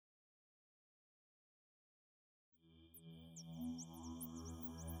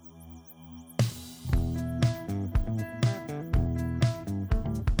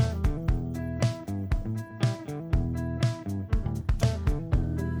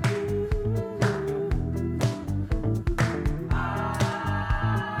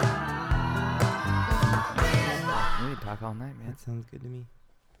That sounds good to me.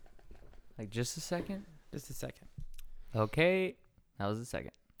 Like just a second? Just a second. Okay. That was a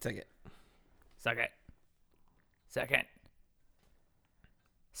second. Second. Second. Second.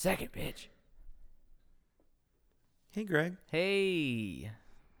 Second, bitch. Hey, Greg. Hey.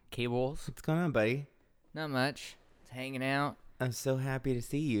 Cables. What's going on, buddy? Not much. It's hanging out. I'm so happy to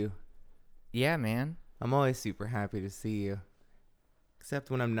see you. Yeah, man. I'm always super happy to see you.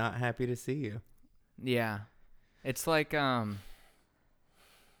 Except when I'm not happy to see you. Yeah. It's like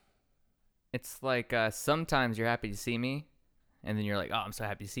sometimes you're happy to see me, and then you're like, oh, I'm so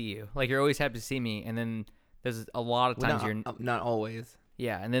happy to see you. Like, you're always happy to see me, and then there's a lot of times you're... Not always.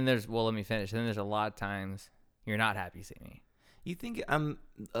 Yeah, and then there's... Well, let me finish. And then there's a lot of times you're not happy to see me. You think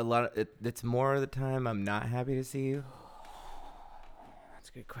it's more of the time I'm not happy to see you? That's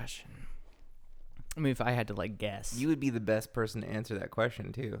a good question. I mean, if I had to, like, guess. You would be the best person to answer that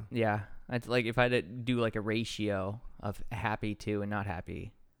question, too. Yeah. Like, if I had to do, like, a ratio of happy to and not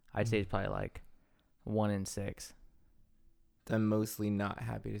happy, I'd say it's probably, like, 1 in 6. I'm mostly not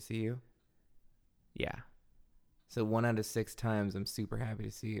happy to see you. Yeah. So 1 out of 6 times I'm super happy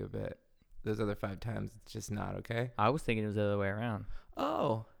to see you, but those other 5 times it's just not, okay? I was thinking it was the other way around.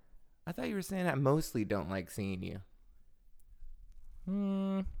 Oh. I thought you were saying I mostly don't like seeing you.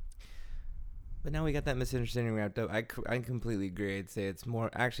 But now we got that misunderstanding wrapped up. I completely agree. I'd say it's more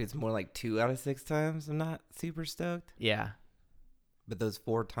like 2 out of 6 times I'm not super stoked. Yeah. But those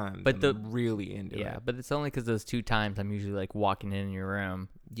 4 times But I'm really into it. Yeah, but it's only because those 2 times I'm usually, like, walking in your room.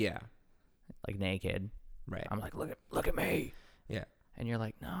 Yeah. Like, naked. Right. I'm like, look at me. Yeah. And you're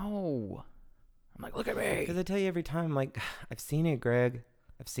like, no. I'm like, look at me. Because I tell you every time, I'm like, I've seen it, Greg.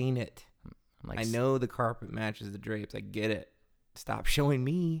 I've seen it. I'm like, I know the carpet matches the drapes. I get it. Stop showing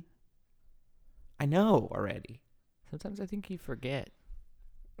me. I know already. Sometimes I think you forget.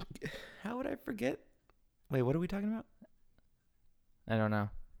 How would I forget? Wait, what are we talking about? I don't know.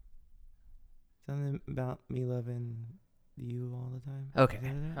 Something about me loving you all the time. Okay. Is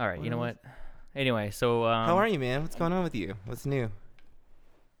that All right. what You know it what? Anyway, so How are you, man? What's going on with you? What's new?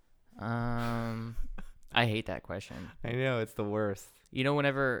 I hate that question. I know it's the worst. You know,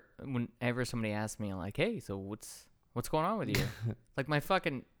 whenever somebody asks me, like, hey, so what's going on with you? Like,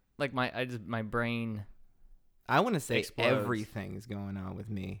 my brain. I want to say explodes. everything's going on with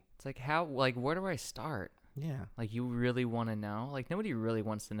me. It's like, how, like, where do I start? Yeah. Like, you really want to know? Like, nobody really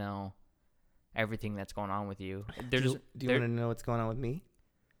wants to know everything that's going on with you. Do you want to know what's going on with me?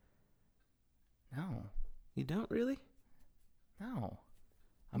 No. You don't really? No.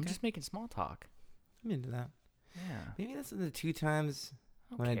 I'm Okay. just making small talk. I'm into that. Yeah. Maybe that's the 2 times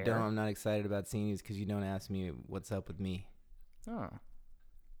I don't care. I'm not excited about seeing you is because you don't ask me what's up with me. Oh.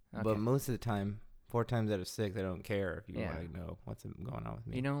 Okay. But most of the time, 4 times out of 6, I don't care if you Yeah. want to know what's going on with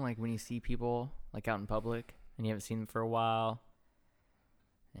me. You know, like, when you see people, like, out in public and you haven't seen them for a while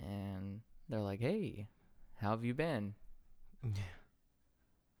and they're like, hey, how have you been? Yeah.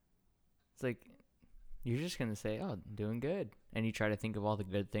 It's like, you're just going to say, oh, doing good. And you try to think of all the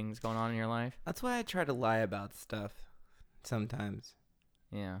good things going on in your life. That's why I try to lie about stuff sometimes.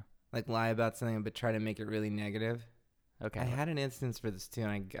 Yeah. Like, lie about something but try to make it really negative. Okay. I had an instance for this too,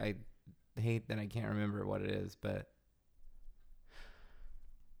 and I hate that I can't remember what it is, but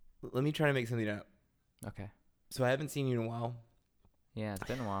let me try to make something up. Okay. So I haven't seen you in a while, Yeah, it's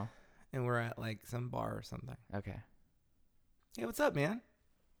been a while. and we're at, like, some bar or something. Okay. Hey, what's up, man?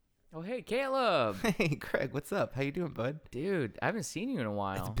 Oh, hey, Caleb. Hey, Craig, what's up? How you doing, bud? Dude, I haven't seen you in a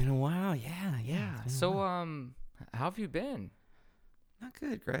while. It's been a while. Yeah. Yeah. It's been a So, while. how have you been? Not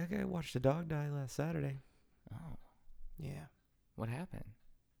good, Greg. I watched a dog die last Saturday. Oh, Yeah. what happened?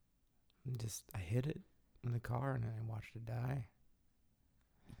 I hit it in the car and I watched it die.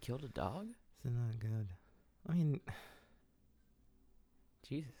 You killed a dog? It's not good. I mean,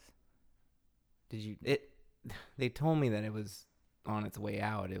 Jesus. Did you? they told me that it was on its way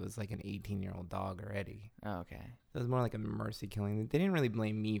out. It was like an 18-year-old dog already. Oh, okay. It was more like a mercy killing. They didn't really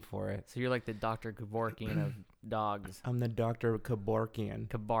blame me for it. So you're like the Dr. Kevorkian of dogs. I'm the Dr. Kevorkian.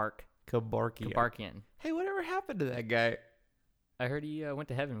 Kevorkian. Hey, whatever happened to that guy? I heard he went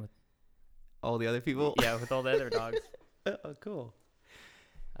to heaven with All the other people? yeah, with all the other dogs. Oh, cool.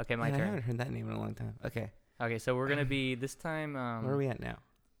 Okay, my Man, I turn. haven't heard that name in a long time. Okay. Okay, so we're gonna be this time. Where are we at now?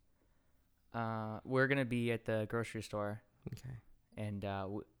 We're gonna be at the grocery store, Okay. and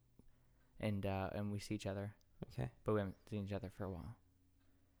we see each other, Okay. but we haven't seen each other for a while.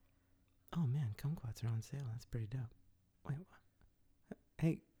 Oh, man. Kumquats are on sale. That's pretty dope. Wait, what?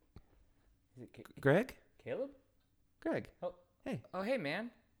 Hey, Is it Greg? Caleb? Greg. Oh. Hey. Oh, hey, man.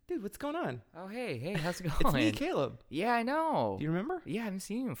 Dude, what's going on? Oh, hey, how's it going? It's me, Caleb. Yeah, I know. Do you remember? Yeah, I haven't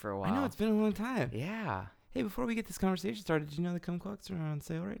seen you for a while. I know, it's been a long time. Yeah. Hey, before we get this conversation started, did you know the kumquats are on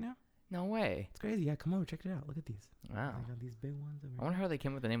sale right now? No way. It's crazy. Yeah, come over, check it out. Look at these. Wow. I got these big ones over I wonder how they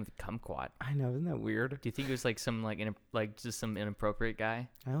came up with the name of the kumquat. I know, isn't that weird? Do you think it was like some just some inappropriate guy?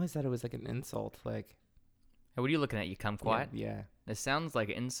 I always thought it was like an insult. Like, Hey, what are you looking at, you kumquat? Yeah. It sounds like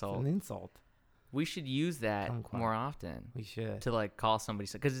an It's insult. an insult. We should use that Kumquat. more often We should. to like call somebody,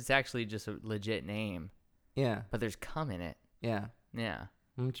 because it's actually just a legit name, Yeah. but there's cum in it. Yeah. Yeah.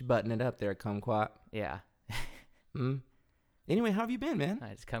 Why don't you button it up there, kumquat? Yeah. Hmm? Anyway, how have you been, man?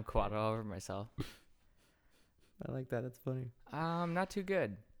 I just kumquat all over myself. I like that. That's funny. Not too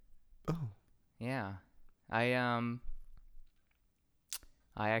good. Oh. Yeah. I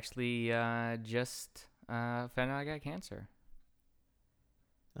actually just found out I got cancer.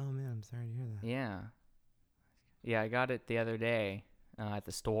 Oh, man. I'm sorry to hear that. Yeah. Yeah, I got it the other day at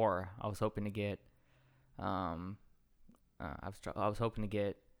the store. I was hoping to get I was hoping to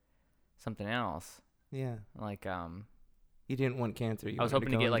get something else. Yeah. Like You didn't want cancer. You I was wanted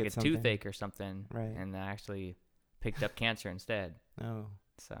hoping to go get and like a something. toothache or something. Right. And I actually picked up cancer instead. Oh.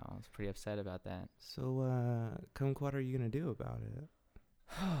 So I was pretty upset about that. So, kumquat are you going to do about it?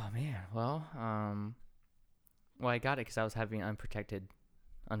 Oh man. Well, I got it because I was having unprotected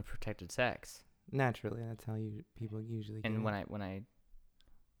sex. Naturally, that's how people usually get And it. when I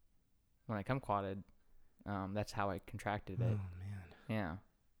kumquatted, that's how I contracted Oh, it. man. Yeah.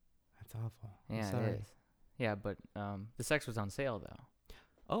 That's awful. I'm Yeah, sorry. it is. Yeah, but the sex was on sale though.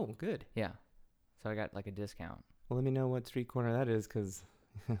 Oh, good. Yeah. So I got like a discount. Well, let me know what street corner that is, because,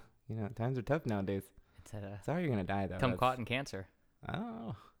 times are tough nowadays. It's at a Sorry you're going to die, though. kumquat and cancer.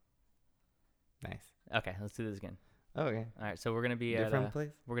 Oh. Nice. Okay, let's do this again. Oh, okay. All right, so we're gonna be Different at a,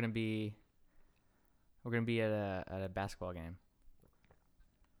 place? we're gonna be at a basketball game.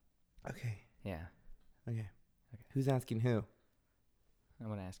 Okay. Yeah. Okay. Who's asking who? I'm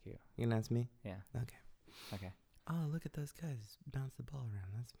gonna ask you. You going to ask me? Yeah. Okay. Okay. Oh, look at those guys bounce the ball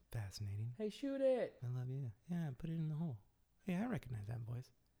around. That's fascinating. Hey, shoot it. I love you. Yeah, put it in the hole. Hey, I recognize that voice.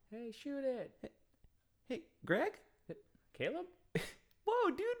 Hey, shoot it. Hey, Greg? Caleb? Whoa,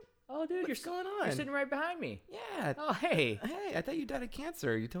 dude. Oh, dude, What's going on? you're sitting right behind me. Yeah. Oh, hey. Hey, I thought you died of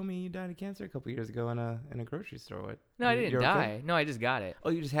cancer. You told me you died of cancer a couple years ago in a grocery store. What? No, I didn't You're die. okay? No, I just got it. Oh,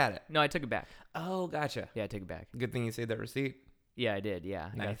 you just had it. No, I took it back. Oh, gotcha. Yeah, I took it back. Good thing you saved that receipt. Yeah, I did. Yeah,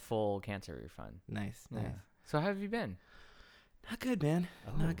 I got a Nice. full cancer refund. Nice, Yeah. nice. So how have you been? Not good, man.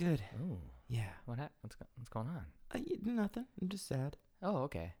 Not good. Oh, Yeah. what's going on? Nothing. I'm just sad. Oh,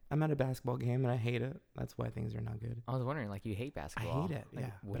 okay. I'm at a basketball game and I hate it. That's why things are not good. I was wondering, like, you hate basketball. I hate it. Like,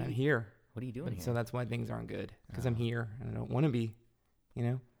 Yeah. what But are I'm you- here. What are you doing But here? so that's why things aren't good. Because I'm Oh. here and I don't want to be. You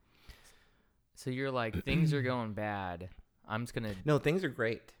know. So you're like, things are going bad. I'm just gonna. No, things are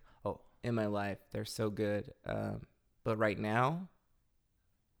great. Oh. In my life, they're so good. But right now,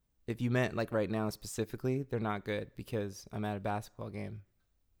 if you meant like right now specifically, they're not good because I'm at a basketball game.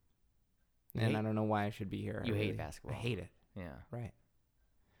 You And hate- I don't know why I should be here. You hate really- basketball. I hate it. Yeah. Right.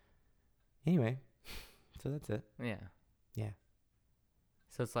 Anyway, so that's it. Yeah. Yeah.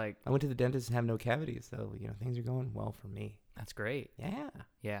 So it's like, I went to the dentist and have no cavities, so things are going well for me. that's great. Yeah.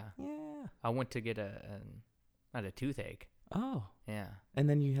 Yeah. Yeah. I went to get not a toothache. Oh. Yeah. And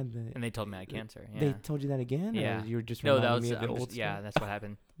then you had the. And they told me I had cancer. Yeah. They told you that again? Yeah. Or you were just No, that reminding was me of the I'm old just- yeah. stuff? That's what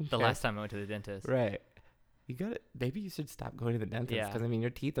happened. The Okay. last time I went to the dentist. Right. You got it. Maybe you should stop going to the dentist Yeah. because your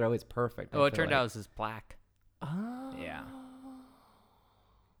teeth are always perfect. Oh, it turned out it was just plaque Oh. Yeah.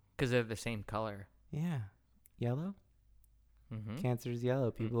 because they're the same color. Yeah. Yellow. Mm-hmm. Cancer's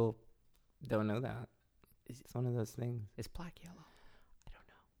yellow. People don't know that. Is- It's one of those things. Is plaque yellow? I don't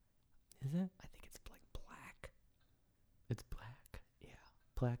know. Is it? I think it's like black. It's black. Yeah.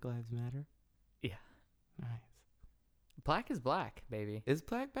 Black Lives Matter. Yeah. Nice. Plaque is black, baby. Is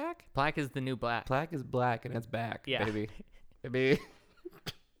black back? Plaque is the new black. Black is black and it's back, Yeah. baby. Baby.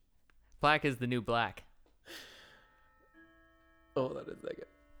 Plaque is the new black. Hold on a second.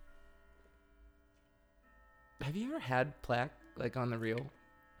 Have you ever had plaque like on the real?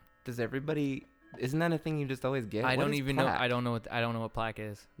 Does everybody? Isn't that a thing you just always get? I What don't is even plaque? know. I don't know what plaque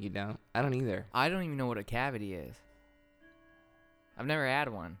is. You don't? I don't either. I don't even know what a cavity is. I've never had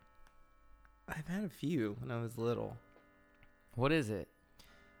one. I've had a few when I was little. What is it?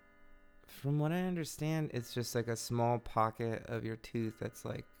 From what I understand, it's just like a small pocket of your tooth that's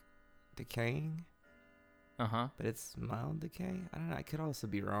like decaying, Uh-huh. but it's mild decay. I don't know. I could also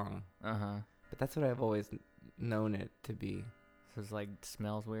be wrong, Uh-huh. but that's what I've always known it to be. So it's like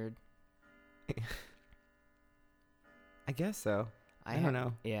smells weird. I guess so. I don't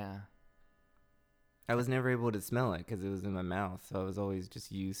know. Yeah. I was never able to smell it because it was in my mouth, so I was always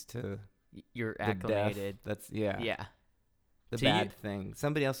just used to You're the death. acclimated. That's yeah. Yeah. the To you- bad thing.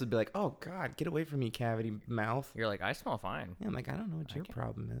 Somebody else would be like, "Oh God, get away from me, cavity mouth." You're like, I smell fine. Yeah, I'm like, I don't know what I your can't-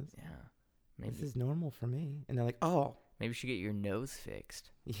 problem is. Yeah. This Maybe is normal for me. And they're like, "Oh, maybe you should get your nose fixed.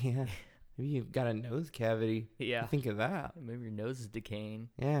 yeah, maybe you've got a nose cavity. Yeah. Think of that. Maybe your nose is decaying.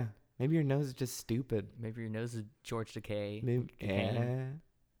 Yeah, maybe your nose is just stupid. Maybe your nose is George Decay. Maybe, Decaying. yeah.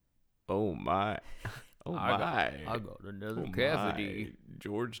 Oh my. Oh I my. got another Oh cavity. my.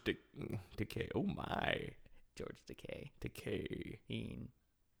 George Decay. Oh my. George Decay. Decay.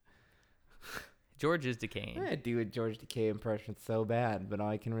 George is decaying. I do a George Decay impression so bad, but all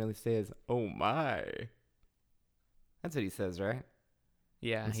I can really say is, "Oh my." That's what he says, right?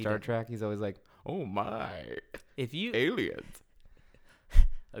 Yeah. In he Star did. Trek, he's always like, "Oh my, If you aliens,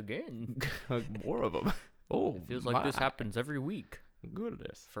 again, more of them." Oh, it feels like this my happens every week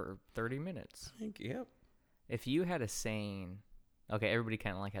goodness. for 30 minutes. Thank you. Yep. If you had a saying, okay, everybody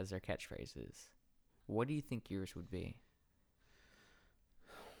kind of like has their catchphrases. What do you think yours would be?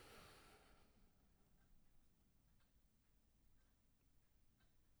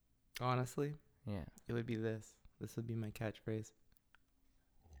 Honestly, Yeah. it would be this. This would be my catchphrase.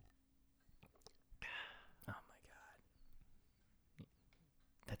 Oh my god.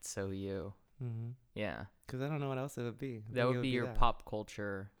 That's so you. Mm-hmm. Yeah. Because I don't know what else it would be. I That think would it be your that. pop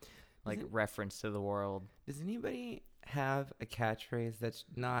culture like it- reference to the world. Does anybody have a catchphrase that's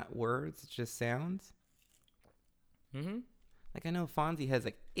not words, it's just sounds? Mm-hmm. Like I know Fonzie has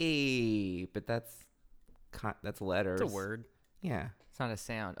like "a," but that's letters. It's a word. Yeah. It's not a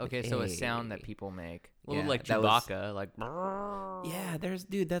sound. Okay, so a sound that "Ay." people make. A little Yeah, like that was- Chewbacca, like Yeah,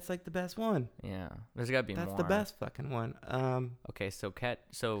 that's like the best one. yeah. There's got to be That's more. the best fucking one. Okay,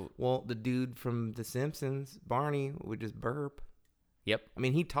 so Well, the dude from The Simpsons, Barney, would just burp. yep. I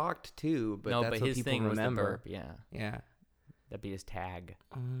mean, he talked too, but No, that's but what his people thing remember. was the burp. Yeah. Yeah. That'd be his tag.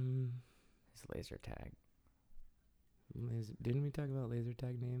 His laser tag. Didn't we talk about laser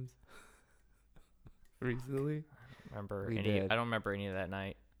tag names recently? Remember We any did. I don't remember any of that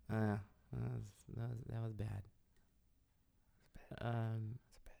night. That was bad. It's a bad night.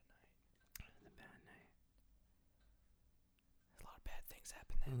 It was a bad night. A lot of bad things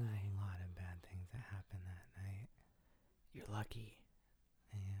happened that night. A lot of bad things that happened that night. You're lucky.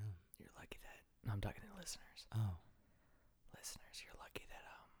 Yeah. You're lucky that no, I'm talking to listeners. Oh. Listeners, you're lucky that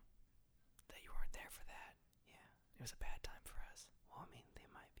that you weren't there for that. Yeah. It was a bad time for us. Well, I mean, they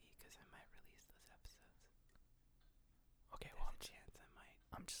might be because I might release those episodes. Okay, well There's a chance I might.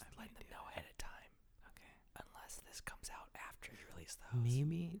 I'm just I letting might them do know it. ahead of time. Okay. Unless this comes out after you release those.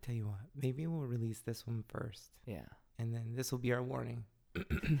 Maybe, tell you what, maybe we'll release this one first. Yeah. And then this will be our warning.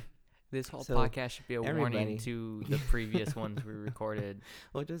 This whole So, podcast should be a everybody- warning to the previous ones we recorded.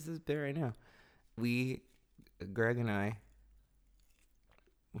 Well, just this bit right now. Greg and I,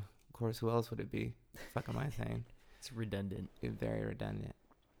 of course, who else would it be? Fuck am I saying? It's redundant. It's very redundant.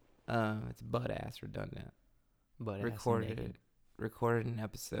 It's butt ass redundant. But Recorded an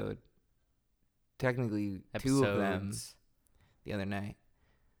episode. Technically, two of them episodes. the other night,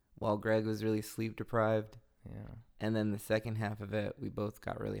 while Greg was really sleep deprived, Yeah. and then the second half of it, we both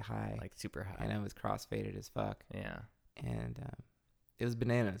got really high, Like super high. and I was crossfaded as fuck, Yeah. and it was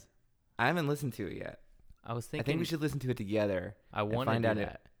bananas. I haven't listened to it yet. I was I thinking think we should listen to it together. I and want to find do out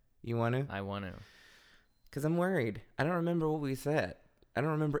that. You want to? I want to. Because I'm worried. I don't remember what we said. I don't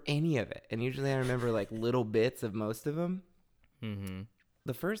remember any of it. And usually I remember like little bits of most of them. Mm-hmm.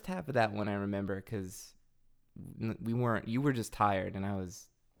 The first half of that one I remember because you were just tired and I was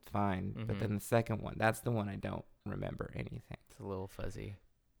fine. But then the second one, that's the one I don't remember anything. It's a little fuzzy.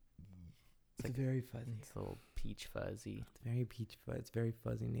 It's like, very fuzzy. It's a little peach fuzzy. It's very peach fuzzy. It's very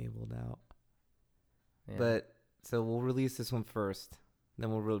fuzzy naveled out. Yeah. But so we'll release this one first. Then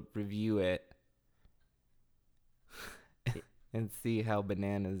we'll review it. And see how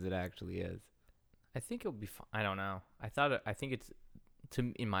bananas it actually is. I think it'll be fun. I don't know. I think it's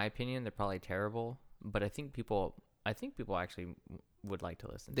in my opinion, they're probably terrible, but I think people actually would like to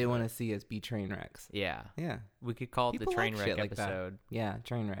listen. They to want it. to see us be train wrecks. Yeah. Yeah. We could call it People the train like wreck shit like that. episode. Yeah,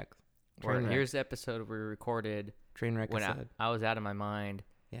 train wrecks. Where Train wreck. here's the episode we recorded Train wreck when episode. I was out of my mind,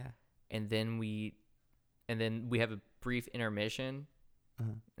 Yeah. and then we have a brief intermission,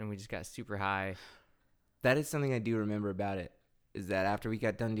 Uh-huh. and we just got super high. That is something I do remember about it, is that after we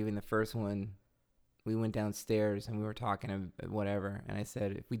got done doing the first one, we went downstairs and we were talking about whatever, and I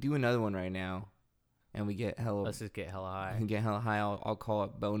said, if we do another one right now and we get Let's just get hella high. I'll call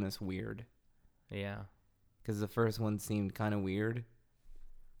it bonus weird. Yeah. Because the first one seemed kind of weird.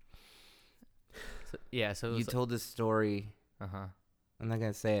 So, yeah. So it You was, told this story. uh-huh. I'm not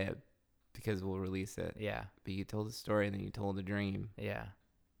going to say it because we'll release it. Yeah. But you told the story and then you told the dream. Yeah.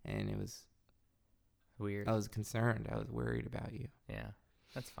 And it was Weird. I was concerned. I was worried about you. Yeah,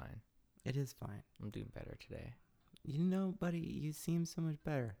 that's fine. It is fine. I'm doing better today. You know, buddy, you seem so much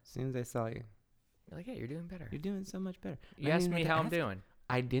better as soon as I saw you. You're like, yeah, you're doing better. You're doing so much better. You I asked didn't me even have how to I'm ask- doing.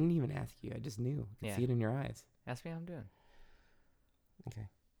 I didn't even ask you. I just knew. I could Yeah. see it in your eyes. Ask me how I'm doing. Okay.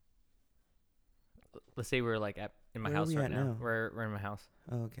 Let's say we're like in my Where are house we right at now. now? We're in my house.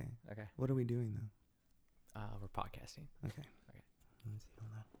 Oh, okay. Okay. What are we doing, though? We're podcasting. Okay. Okay. Let's see.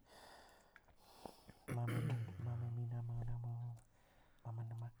 Hold on.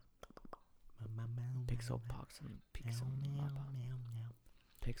 Pixel box and pixel mama.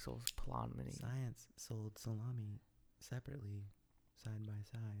 Pixels plummeting. Science sold salami separately, side by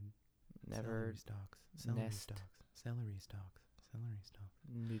side. Never Celery stalks. Celery nest. stalks. Celery stalks. Celery stalks.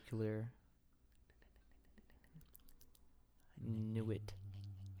 nuclear. Knew it.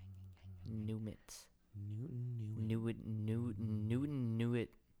 Knew it. Newton knew it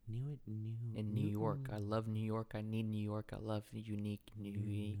in New York. I love New York. I need New York. I love unique New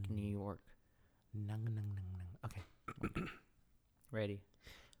York. Okay. Ready.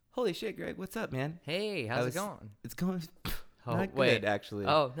 Holy shit, Greg. What's up, man? Hey, how's it going? It's going Oh, not wait. good, actually.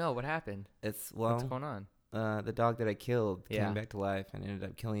 Oh, no, what happened? It's, What's going on? the dog that I killed Yeah. came back to life and ended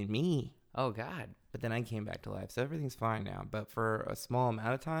up killing me. Oh, God. But then I came back to life, so everything's fine now. But for a small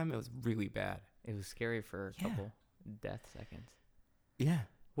amount of time, it was really bad. It was scary for a Yeah. couple death seconds. Yeah.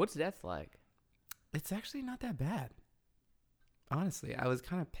 What's death like? It's actually not that bad. Honestly, I was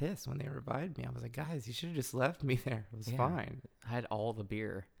kind of pissed when they revived me. I was like, guys, you should have just left me there. It was Yeah. fine. I had all the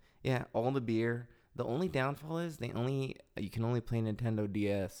beer. Yeah, all the beer. The only downfall is you can only play Nintendo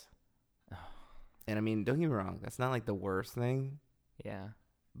DS. Oh. And I mean, don't get me wrong, that's not like the worst thing, Yeah.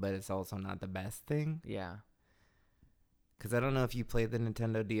 but it's also not the best thing. Yeah. Because I don't know if you played the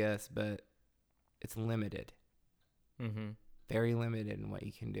Nintendo DS, but it's limited. Mm-hmm. Very limited in what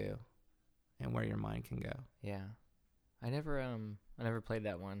you can do and where your mind can go. Yeah. I never played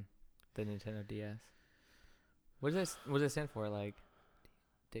that one, the Nintendo DS. What does that stand for? Like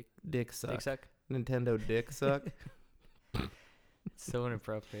Dick suck. dick suck? Nintendo dick suck. It's so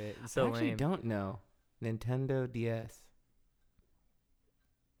inappropriate. It's I so actually lame. don't know. Nintendo DS.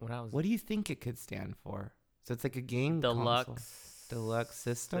 When I was What do you think it could stand for? So it's like a game deluxe console. Deluxe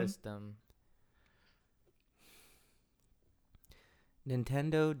system?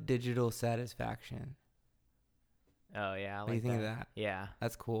 Nintendo Digital Satisfaction. Oh yeah, I What do you like think that. of that? Yeah.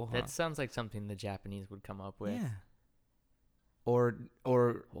 That's cool, huh? That sounds like something the Japanese would come up with. Yeah. Or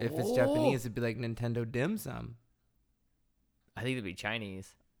if it's Oh. Japanese, it'd be like Nintendo Dim Sum. I think it'd be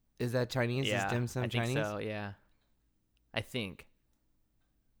Chinese. Is that Chinese? Yeah, Is Dim Sum I think Chinese? so. Yeah, I think.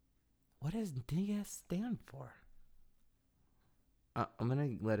 What does DS stand for? I'm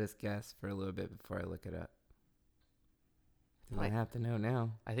gonna let us guess for a little bit before I look it up. 'Cause I Like- have to know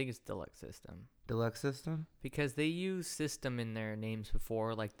now. I think it's deluxe system Deluxe system? because they use system in their names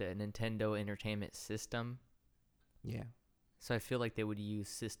before, like the Nintendo Entertainment System. Yeah. So I feel like they would use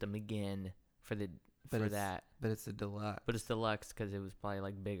system again for But that. But it's a deluxe. But it's deluxe because it was probably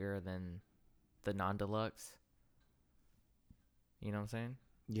like bigger than the non-deluxe. You know what I'm saying?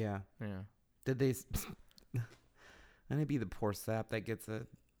 Yeah. Yeah. Did they? I'm gonna be the poor sap that gets a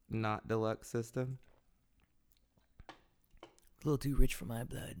not deluxe system. A little too rich for my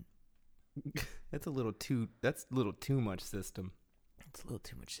blood. That's a little too. That's a little too much system. It's a little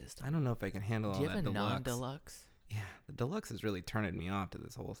too much system. I don't know if I can handle Do all you that have a deluxe. non-deluxe? Yeah, the deluxe is really turning me off to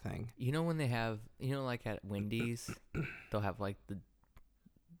this whole thing. You know when they have, like at Wendy's, they'll have like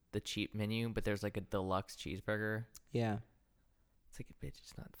the cheap menu, but there's like a deluxe cheeseburger. Yeah. It's like, bitch,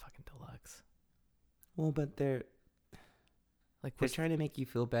 it's not fucking deluxe. Well, but they're Like, trying to make you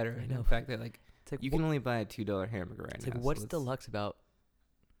feel better. I And know. the fact that like it's like you can only buy a $2 hamburger right it's now. like, so what's let's- deluxe about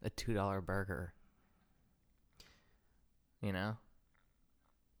a $2 burger? You know?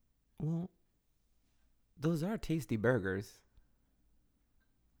 Well, those are tasty burgers.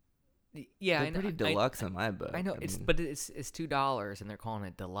 Yeah, They're I know. pretty deluxe in my book. I know, but it's $2 and they're calling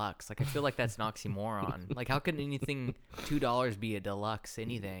it deluxe. Like I feel like that's an oxymoron. Like how can anything $2 be a deluxe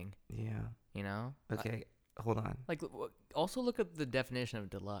anything? Yeah. You know? Okay. Hold on. Like also look up the definition of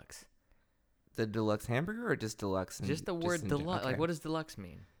deluxe. The deluxe hamburger or just deluxe? Just the word deluxe. Like what does deluxe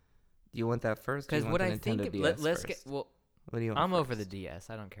mean? Do you want that first? Because what I think, let's first? get. Well, What do you want I'm over the first? DS.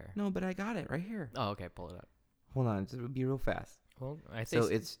 I don't care. No, but I got it right here. Oh, okay. Pull it up. Hold on, just be real fast. Well, I think So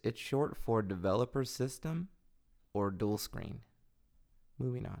it's short for developer system or dual screen.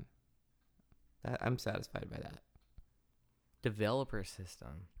 Moving on. I'm satisfied by that. developer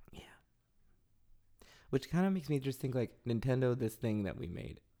system. Yeah. Which kind of makes me just think like Nintendo, this thing that we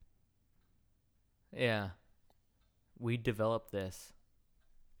made. Yeah. We developed this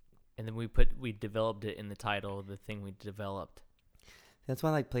And then we developed it in the title of the thing we developed. That's why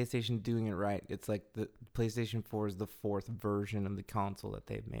I like PlayStation doing it right. It's like the PlayStation 4 is the fourth version of the console that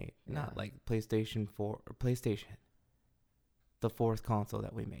they've made. Yeah. Not like PlayStation 4 or PlayStation. The fourth console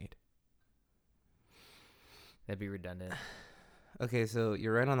that we made. That'd be redundant. Okay, so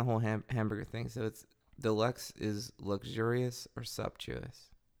you're right on the whole hamburger thing. So it's deluxe is luxurious or sumptuous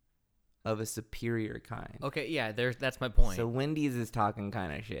of a superior kind. Okay, yeah, that's my point. So Wendy's is talking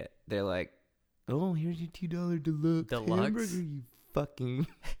kind of shit. They're like, "Oh, here's your $2 deluxe hamburger, you fucking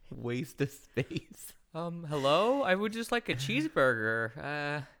waste of space." Hello? I would just like a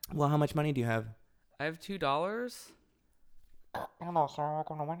cheeseburger. Well, how much money do you have? I have $2. Hello, sir.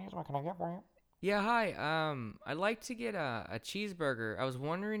 Welcome to Wendy's. What can I get for you? Yeah, hi. I'd like to get a cheeseburger. I was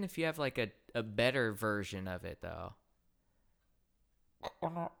wondering if you have like a better version of it though. I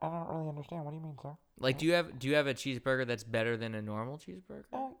don't really understand. What do you mean, sir? Like, do you have a cheeseburger that's better than a normal cheeseburger?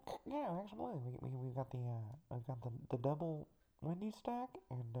 Yeah, absolutely. We got the double Wendy's stack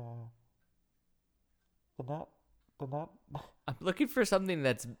and the nut. I'm looking for something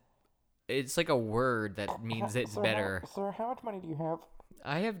it's like a word that means it's sir, better. Sir, how much money do you have?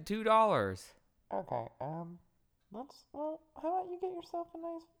 I have $2. Okay. How about you get yourself a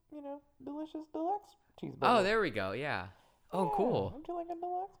nice, delicious deluxe cheeseburger? Oh, there we go. Yeah. Oh, Yeah, cool. Would you like a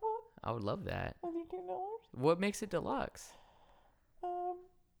deluxe one? I would love that. With your $2? What makes it deluxe? The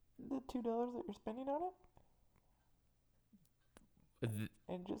 $2 that you're spending on it,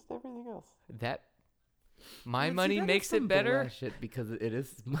 and just everything else. My See, money that is makes it some better. bullshit because it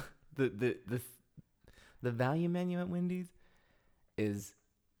is the value menu at Wendy's is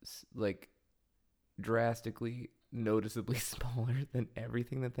like drastically, noticeably smaller than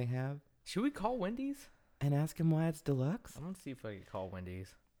everything that they have. Should we call Wendy's? And ask them why it's deluxe. I'm gonna see if I can call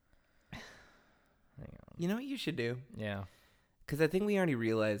Wendy's. Hang on. You know what you should do? Yeah. Because I think we already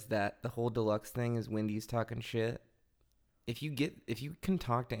realized that the whole deluxe thing is Wendy's talking shit. If you can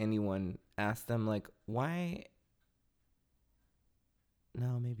talk to anyone, ask them like, why?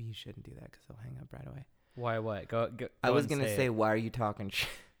 No, maybe you shouldn't do that because they'll hang up right away. Why? What? Go I was and gonna say say, it. why are you talking shit?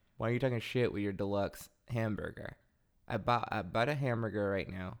 Why are you talking shit with your deluxe hamburger? I bought a hamburger right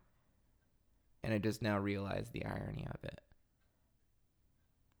now, and I just now realized the irony of it.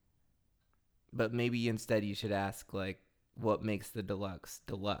 But maybe instead you should ask like, what makes the deluxe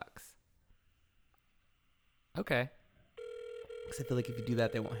deluxe? Okay. Because I feel like if you do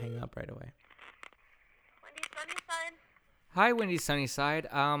that, they won't hang up right away. Wendy's Sunnyside. Hi, Wendy's Sunnyside.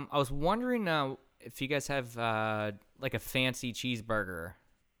 I was wondering if you guys have like a fancy cheeseburger,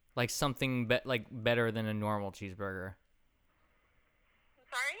 like something better than a normal cheeseburger. I'm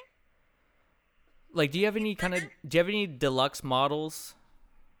sorry? Like, do you have any deluxe models?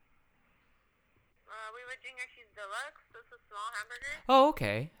 We would junior cheese deluxe. This is small hamburger. Oh,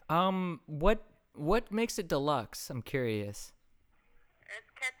 okay. What makes it deluxe? I'm curious. It's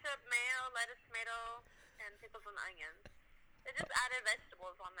ketchup, mayo, lettuce, tomato, and pickles and onions. They just added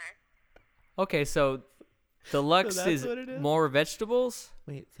vegetables on there. Okay, so deluxe So that's what it is? more vegetables.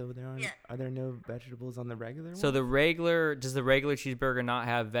 Wait, so Yeah. are there no vegetables on the regular So one? does the regular cheeseburger not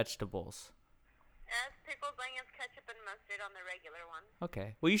have vegetables? It has pickles, onions, ketchup, and mustard on the regular one.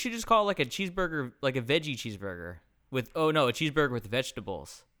 Okay. Well, you should just call it like a cheeseburger, like a veggie cheeseburger a cheeseburger with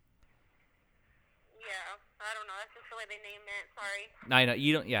vegetables. Yeah, I don't know. That's just the way they named it. Sorry. I know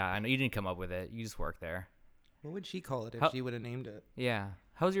you don't. Yeah, I know you didn't come up with it. You just work there. What would she call it if How- she would have named it? Yeah.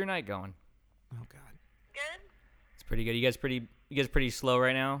 How's your night going? Oh God. Good? It's pretty good. You guys pretty slow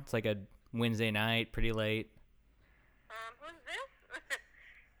right now. It's like a Wednesday night, pretty late. Who's this?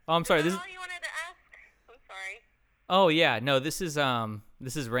 Oh, I'm sorry. Is This that is. all you wanted to ask? I'm sorry. Oh yeah. No, this is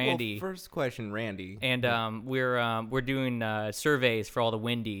Randy. Well, first question, Randy. And we're doing surveys for all the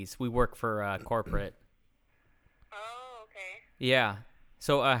Wendy's. We work for corporate. Oh, okay. Yeah.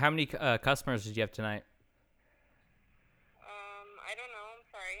 So how many customers did you have tonight? I don't know. I'm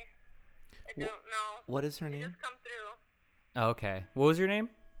sorry. I don't know. What is her It name? just come through. Oh, okay. What was your name?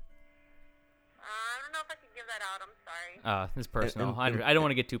 I don't know if I can give that out. I'm sorry. This is personal. I and- don't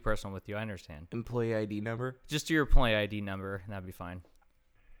want to get too personal with you. I understand. Employee ID number. Just your employee ID number. That'd be fine.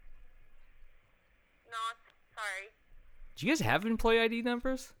 No, sorry. Do you guys have employee ID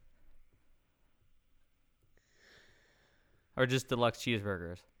numbers? Or just deluxe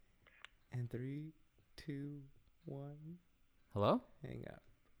cheeseburgers? And 3, 2, 1. Hello? Hang up.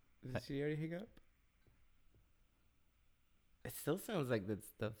 Did she already hang up? It still sounds like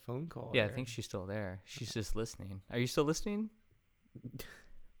that's the phone call. Yeah, I there. think she's still there. She's just listening. Are you still listening?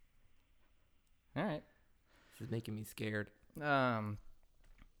 All right. This is making me scared.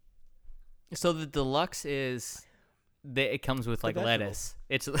 So the deluxe is it comes with like vegetables. lettuce.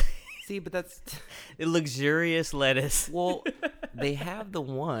 It's See, but that's luxurious lettuce. well, they have the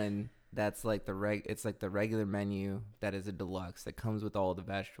one that's like it's like the regular menu that is a deluxe that comes with all the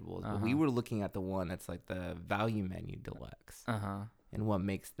vegetables. But we Uh-huh. were looking at the one that's like the value menu deluxe. Uh-huh. And what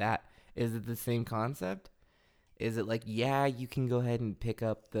makes that? Is it the same concept? Is it like, yeah, you can go ahead and pick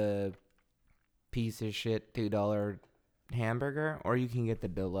up the piece of shit $2 hamburger, or you can get the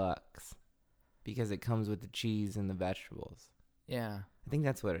deluxe because it comes with the cheese and the vegetables? Yeah. I think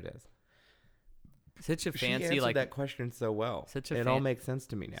that's what it is. Such a She fancy answered like that question so well. such a It all makes sense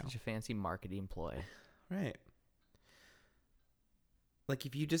to me now. such a fancy marketing ploy. Right. Like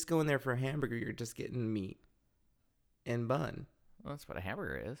if you just go in there for a hamburger, you're just getting meat and bun. Well, that's what a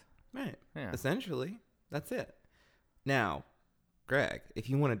hamburger is. Right. Yeah. Essentially, that's it. Now, Greg, if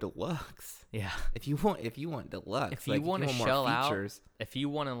you want a deluxe, Yeah. if you want deluxe, If you like, want to more shell out, features, if you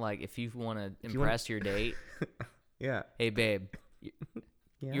want to you impress your date, yeah, hey babe,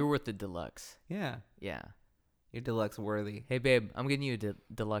 yeah, you're worth the deluxe. yeah, Yeah. you're deluxe worthy. Hey babe, I'm getting you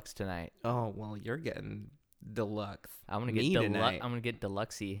a deluxe tonight. Oh well, you're getting deluxe. I'm gonna Me get tonight. I'm gonna get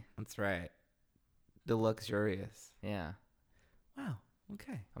deluxey. That's right, deluxurious. Yeah. Wow.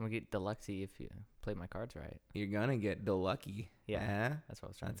 Okay, I'm gonna get deluxey if you play my cards right. you're gonna get delucky. Yeah. That's what I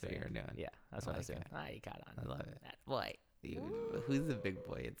was trying That's to what say. you're doing. Yeah, that's I what I was like doing. it. Ah, you got on. I love it. That boy. Who's the big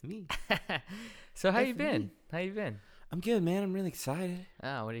boy? It's me. So how you That's been? me. How you been? I'm good, man. I'm really excited.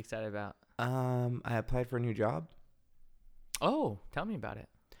 Ah, what are you excited about? I applied for a new job. Oh, tell me about it.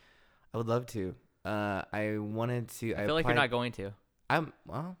 I would love to. I wanted to. I feel like you're not going to.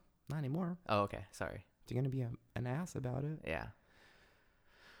 Well, not anymore. Oh, okay. Sorry. You're gonna be an ass about it. Yeah.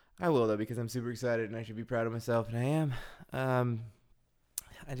 I will though, because I'm super excited and I should be proud of myself, and I am.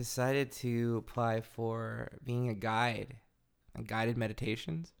 I decided to apply for being a guide, guided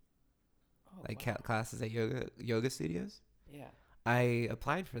meditations, Oh, like classes at yoga studios. Yeah. I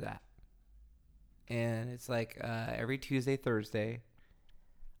applied for that, and it's like every Tuesday, Thursday,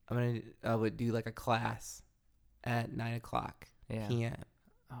 I would do like a class at 9:00 Yeah. p.m.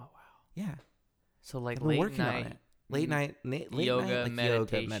 Oh wow. Yeah, So like I've been late working night. on it. Late night yoga, like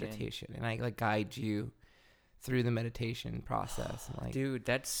meditation. yoga meditation, and I like guide you through the meditation process. And like, Dude,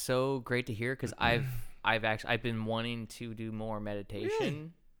 that's so great to hear because I've been wanting to do more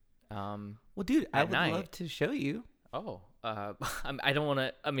meditation. well, dude, I at would night. love to show you. I don't want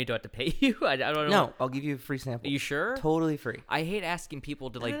to. I mean, do I have to pay you? I don't know. No, I'll give you a free sample. Are you sure? Totally free. I hate asking people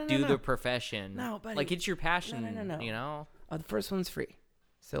to like no, do no. their profession. No, buddy. Like it's your passion. No. You know. The first one's free,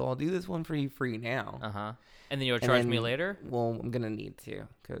 so I'll do this one for you free now. Uh huh. And then you'll And charge me then- later. Well, I'm gonna need to,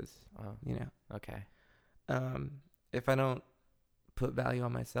 because Oh, you know, okay. if I don't put value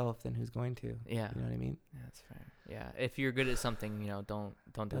on myself, then who's going to? Yeah. You know what I mean? Yeah, that's fair. Yeah. If you're good at something, you know, don't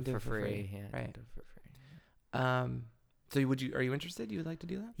do it for free. Yeah. Right. Don't do it for free. So are you interested? You would like to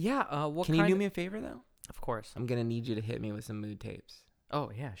do that? Yeah. What Can kind? you do me a favor though? Of course. I'm gonna need you to hit me with some mood tapes,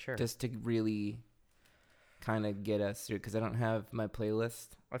 Oh yeah, sure. just to really kind of get us through, because I don't have my playlist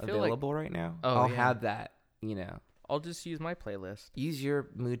I feel like- available right now. Oh, I'll yeah. have that. You know, I'll just use my playlist. use your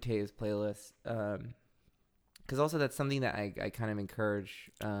mood tapes playlist, because also that's something that I kind of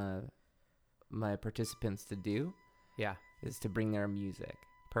encourage my participants to do, Yeah. is to bring their music.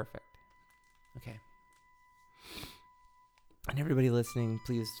 Perfect. Okay. And everybody listening,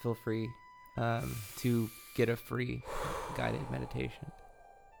 please feel free to get a free guided meditation.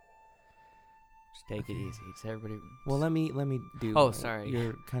 Just take it easy. It's everybody. Well, let me do. Oh, sorry.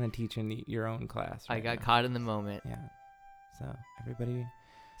 You're kind of teaching your own class. I right got now. caught in the moment. Yeah. So everybody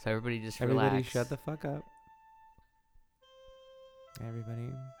Just everybody relax. shut the fuck up. Everybody,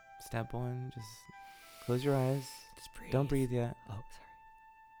 step one, just close your eyes. Just breathe. Don't breathe yet. Oh, sorry.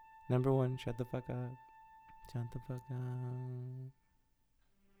 Number one, shut the fuck up. Shut the fuck up.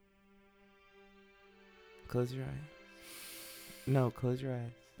 Close your eyes. No, close your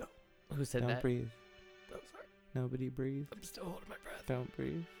eyes. Who said Don't that? breathe. Oh, sorry. Nobody breathe. I'm still holding my breath. Don't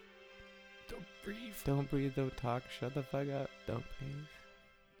breathe. Don't breathe. Don't breathe. Don't talk. Shut the fuck up. Don't breathe.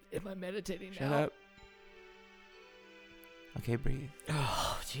 Am I meditating Shut now? up. Okay, breathe.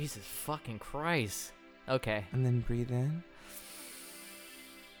 Oh, Jesus fucking Christ. Okay. And then breathe in.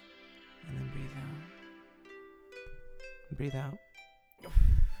 And then breathe out. Breathe out.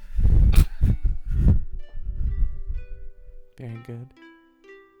 Very good.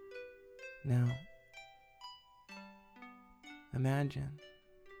 Now, imagine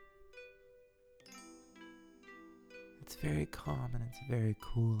it's very calm and it's very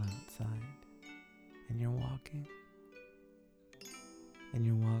cool outside. And you're walking. And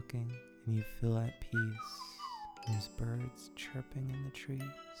you're walking and you feel at peace. There's birds chirping in the trees.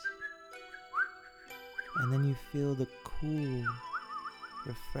 And then you feel the cool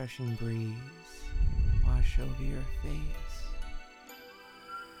refreshing breeze wash over your face.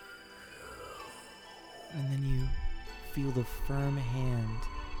 And then you feel the firm hand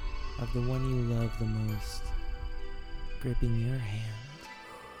of the one you love the most gripping your hand,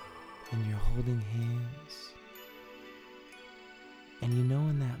 and you're holding hands. And you know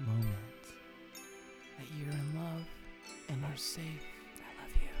in that moment that you're in love and you're safe. I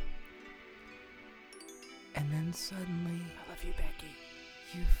love you. And then suddenly, I love you, Becky.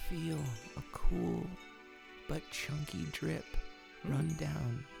 You feel a cool but chunky drip run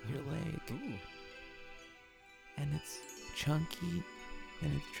down your leg. Ooh. And it's chunky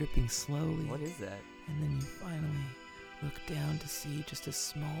and it's dripping slowly. What is that? And then you finally look down to see just a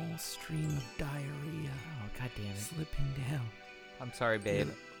small stream of diarrhea Oh, god damn it. slipping down I'm sorry, babe.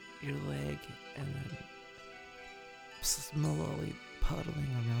 your leg, and then slowly puddling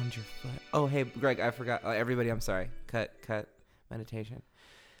around your foot. Oh, hey, Greg, I forgot. Everybody, I'm sorry. Cut meditation.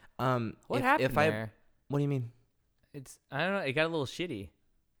 What happened there? What do you mean? I don't know. It got a little shitty.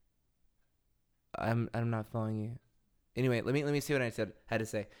 I'm not following you. Anyway, let me see what I had to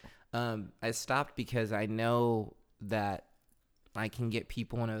say. I stopped because I know that I can get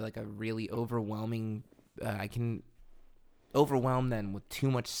people in a really overwhelming. I can overwhelm them with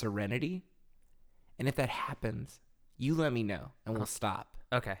too much serenity, and if that happens, you let me know and we'll stop.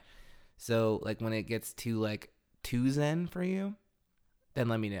 Okay. So when it gets too zen for you, then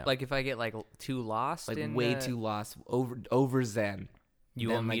let me know. If I get too lost, in way too lost, over zen. you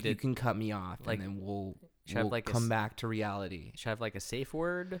then, want me to? you can cut me off, and then we'll come back to reality. Should I have a safe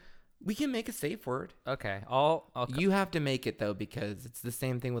word? We can make a safe word. Okay. I'll You have to make it though, because it's the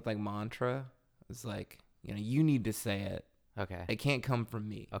same thing with mantra. It's you need to say it. Okay. It can't come from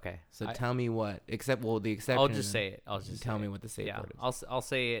me. Okay. So tell me what. The exception. I'll just say it. Tell me what the safe word is. I'll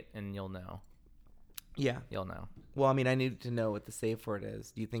say it and you'll know. Yeah. You'll know. Well, I need to know what the safe word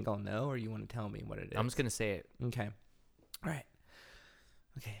is. Do you think I'll know, or you want to tell me what it is? I'm just gonna say it. Okay. All right.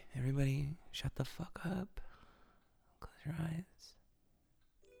 Okay, everybody, shut the fuck up. Close your eyes.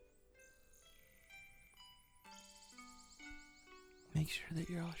 Make sure that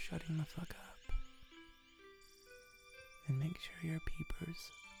you're all shutting the fuck up. And make sure your peepers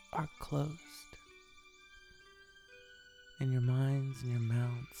are closed. And your minds and your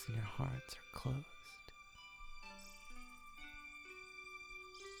mouths and your hearts are closed.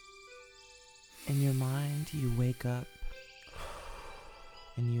 In your mind, you wake up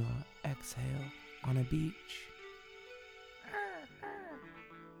and you exhale on a beach.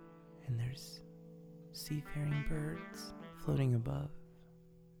 And there's seafaring birds floating above.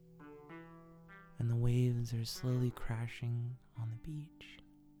 And the waves are slowly crashing on the beach.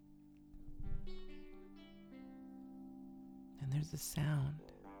 And there's a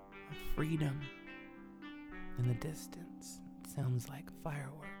sound of freedom in the distance. It sounds like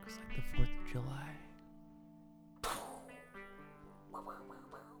fireworks, like the 4th of July.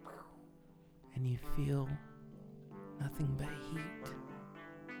 And you feel nothing but heat.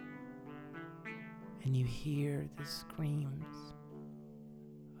 And you hear the screams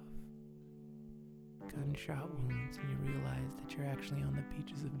of gunshot wounds, and you realize that you're actually on the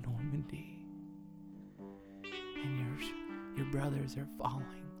beaches of Normandy. And your brothers are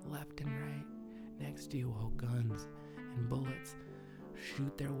falling left and right next to you, while guns and bullets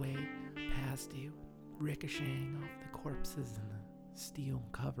shoot their way past you, ricocheting off the corpses and the steel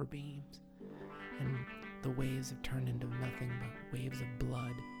cover beams. And the waves have turned into nothing but waves of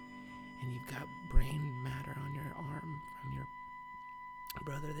blood. And you've got brain matter on your arm from your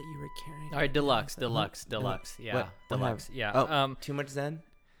brother that you were carrying. All right, deluxe. Yeah, What deluxe. happened? Yeah. Oh, too much zen?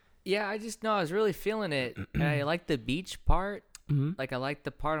 Yeah, I was really feeling it. And I like the beach part. Mm-hmm. I like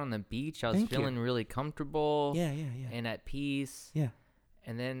the part on the beach. I was Thank you. feeling really comfortable. Yeah. And at peace. Yeah.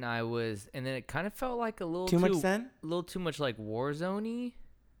 And then it kind of felt like a little Too much zen? A little too much Warzone-y.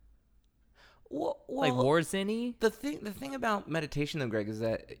 Well, Warzone-y. The thing about meditation, though, Greg, is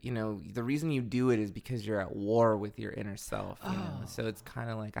that the reason you do it is because you're at war with your inner self. You know? So it's kind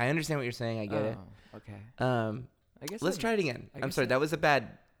of I understand what you're saying. I get it. Okay. I guess let's try it again. I'm sorry, that was a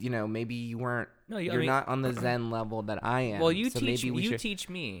bad. Maybe you weren't. No, you're not on the zen level that I am. Well, you so teach. Maybe You teach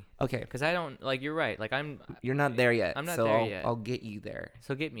me. Okay. Because I don't You're right. You're not there yet. I'm not so there yet. I'll get you there.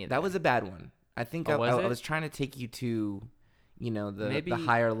 So get me. That was a bad one. I think I was trying to take you to, the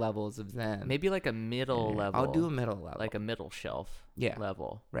higher levels of zen. Maybe a middle level. I'll do a middle level. Like a middle shelf. Yeah.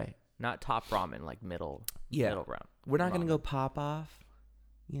 Level. Right. Not top ramen. Middle. Yeah. Middle ramen. We're not gonna go pop off,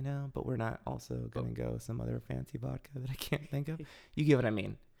 but we're not also gonna go some other fancy vodka that I can't think of. You get what I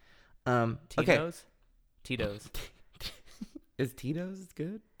mean? Okay. Tito's. Is Tito's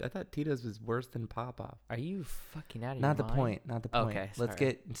good? I thought Tito's was worse than Pop-Off. Are you fucking out of Not your the mind? point. Not the point. Okay, Let's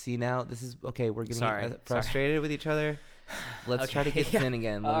sorry. see now. This is okay. We're getting Sorry, frustrated with each other. Let's try to Okay, get yeah. thin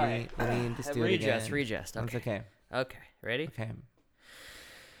again. All Let right. me just do it Readjust, again. readjust. That's Okay. okay. Okay. Ready? Okay.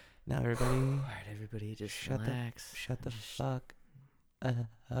 Now everybody, All right, everybody, just Shut the- relax. shut the Just- fuck up.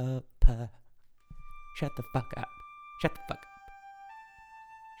 Shut the fuck up. Shut the fuck up. Shut the fuck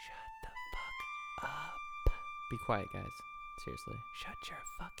up. Be quiet, guys. Seriously. Shut your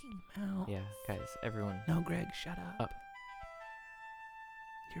fucking mouth. Yeah, guys. Everyone. No, Greg, shut up. Up.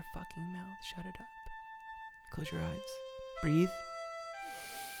 Your fucking mouth. Shut it up. Close your eyes. Breathe.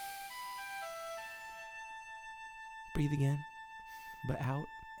 Breathe again. But out.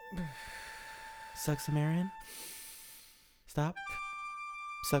 Suck some air in. Stop.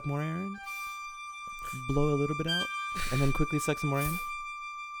 Suck more air in. Blow a little bit out. And then quickly suck some more in.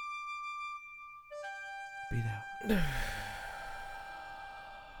 Breathe out.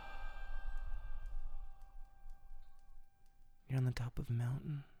 You're on the top of a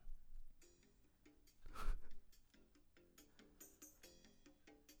mountain.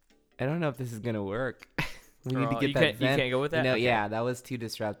 I don't know if this is gonna work. We need to get you that can't, zen. You can't go with that? No, Okay. yeah, that was too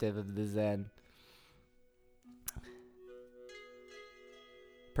disruptive of the zen.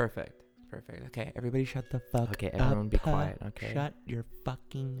 Perfect. Okay, everybody shut the fuck up. Okay, everyone be quiet, okay? Shut your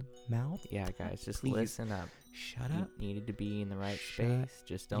fucking mouth. Yeah, guys, just Please. listen up. Shut You up. needed to be in the right Shut space.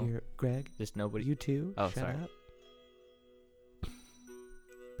 Just don't. You're, Greg, Just nobody. you too. Oh, shut sorry. up.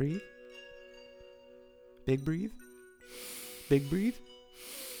 Breathe. Big breathe. Big breathe.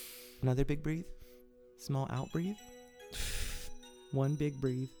 Another big breathe. Small out breathe. One big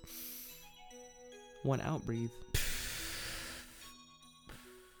breathe. One out breathe.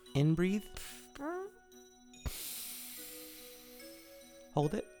 In breathe.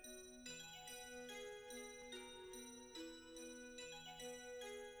 Hold it.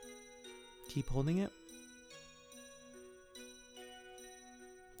 Keep holding it.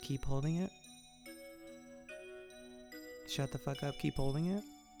 Keep holding it. Shut the fuck up. Keep holding it.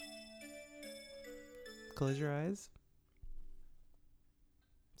 Close your eyes.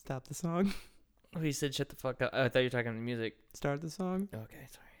 Stop the song. Oh, he said shut the fuck up. I thought you were talking to music. Start the song. Okay,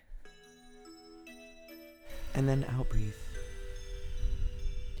 sorry. And then out breathe.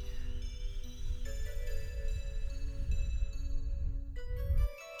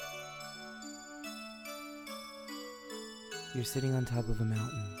 You're sitting on top of a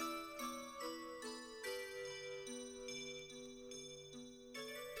mountain.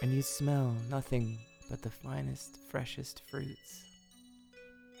 And you smell nothing but the finest, freshest fruits.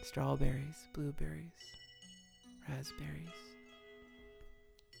 Strawberries, blueberries, raspberries.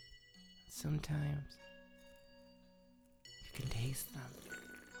 Sometimes you can taste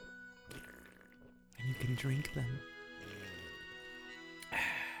them. And you can drink them.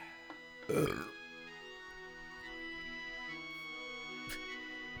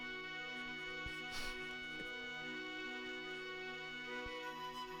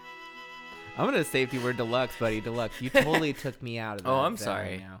 I'm gonna safety word deluxe, buddy. Deluxe. You totally took me out of that. Oh, I'm that sorry.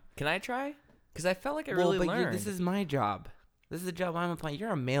 right now. Can I try? Because I felt like I Well, really but learned. this is my job. This is a job I'm applying.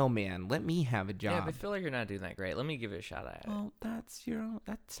 You're a mailman. Let me have a job. Yeah, but I feel like you're not doing that great. Let me give it a shot at it. Well, that's your own.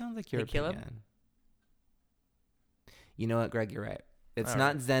 That sounds like your Hey, Caleb? opinion. You know what, Greg? You're right. It's All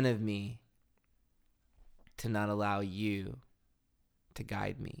not right. zen of me to not allow you to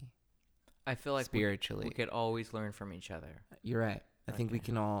guide me I feel like spiritually. we could always learn from each other. You're right. I think we Okay.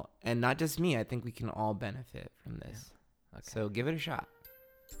 can all, and not just me. I think we can all benefit from this. Okay. So give it a shot.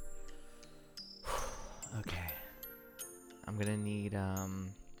 Okay. I'm gonna need I'll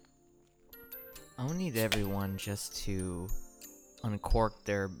need everyone just to uncork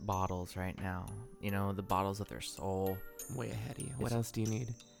their bottles right now. You know, the bottles of their soul. Way ahead of you. What It's- else do you need?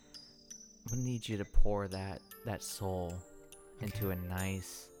 I'm gonna need you to pour that soul into Okay. a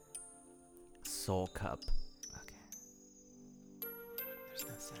nice soul cup. Okay. There's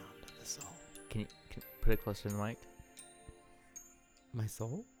no sound of the soul. Can you put it closer to the mic? My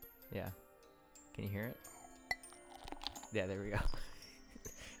soul? Yeah. Can you hear it? Yeah, there we go.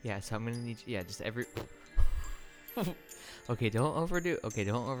 Yeah, so I'm gonna need just every. Okay, don't overdo. Okay,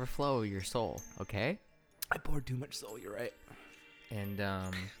 don't overflow your soul. Okay. I poured too much soul. You're right. And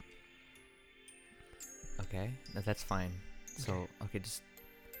Okay, that's fine. So okay, just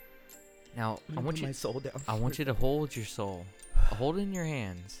now I want you. my soul down. I want you to hold your soul. Hold it in your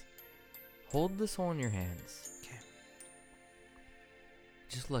hands. Hold the soul in your hands. Okay.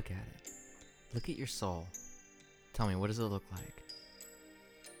 Just look at it. Look at your soul. Tell me, what does it look like?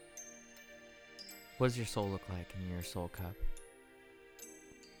 What does your soul look like in your soul cup?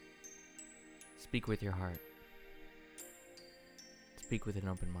 Speak with your heart. Speak with an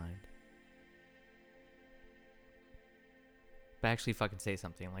open mind. But actually fucking say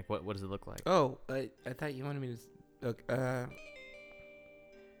something. Like, what does it look like? Oh, I thought you wanted me to look.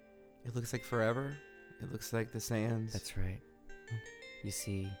 It looks like forever. It looks like the sands. That's right. You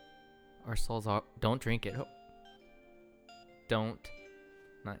see, our souls are... Don't drink it. Nope. Don't.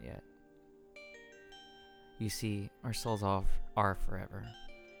 Not yet. You see, our souls are forever.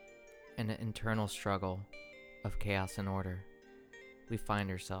 In an internal struggle of chaos and order, we find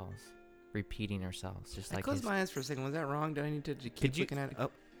ourselves repeating ourselves, just I like closed my eyes for a second. Was that wrong? Do I need to keep looking at it? Oh.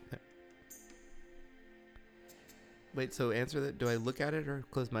 Wait, so answer that. Do I look at it or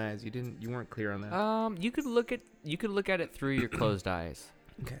close my eyes? You weren't clear on that. You could look at it through your closed eyes.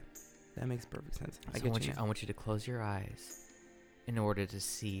 Okay. That makes perfect sense. So I want you to close your eyes in order to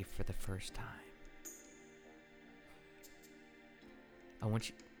see for the first time. I want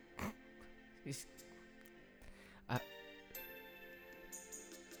you...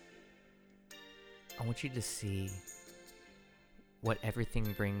 I want you to see what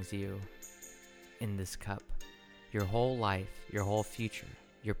everything brings you in this cup. Your whole life, your whole future,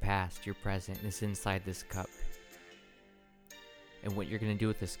 your past, your present is inside this cup. And what you're going to do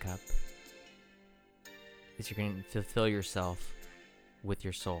with this cup is you're going to fulfill yourself with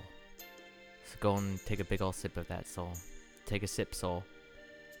your soul. So go and take a big old sip of that soul. Take a sip, soul.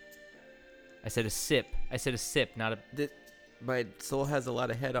 I said a sip. Not a... My soul has a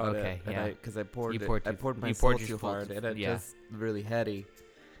lot of head on Okay, it. yeah. Because I poured You it. poured I too- poured my you soul poured your too full- hard, and it's yeah. just really heady.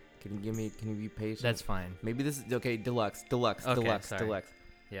 Can you be patient? That's fine. Maybe this is okay. Deluxe. Okay, sorry.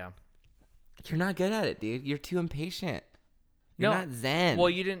 Yeah. You're not good at it, dude. You're too impatient. You're No. not zen. Well,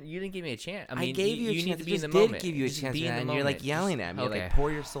 you didn't give me a chance. I mean, gave you a you chance. need to I be in just the did moment. give you a Just chance, be in man, the and you're like moment. yelling Just- at me. okay. Like,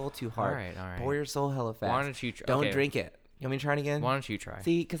 pour your soul too hard. All right. Pour your soul hella fast. Why don't you try? Don't okay. drink it. You want me to try it again? Why don't you try?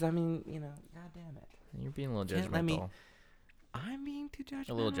 See, because I mean, god damn it. You're being a little Can't let me- judgmental. I'm being too judgmental.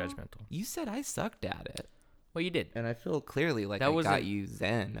 A little judgmental. You said I sucked at it. Well, you did. And I feel clearly like That I got wasn't- you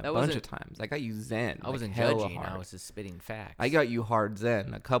zen a that bunch of wasn't- times. I got you zen. I wasn't hella judging. hard. I was just spitting facts. I got you hard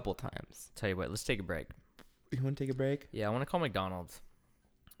zen a couple times. Tell you what. Let's take a break. You want to take a break Yeah, I want to call McDonald's.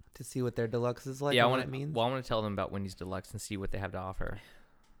 to see what their deluxe is like? Yeah, I and want what it means. Well, I want to tell them about Wendy's Deluxe and see what they have to offer.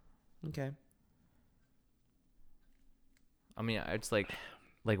 Okay. I mean, it's like,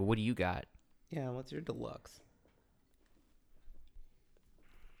 what do you got? Yeah. What's your deluxe?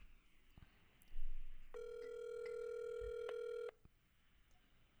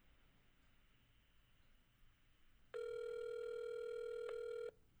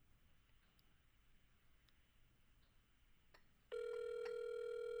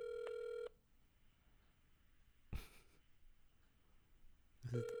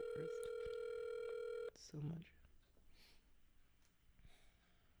 This is the worst. So much.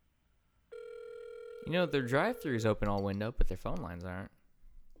 You know, their drive-thru is open all window, but their phone lines aren't.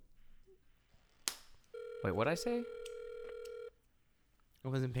 Wait, what'd I say? I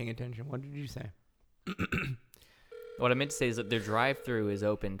wasn't paying attention. What did you say? What I meant to say is that their drive-thru is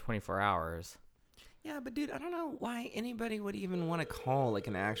open 24 hours. Yeah, but dude, I don't know why anybody would even want to call like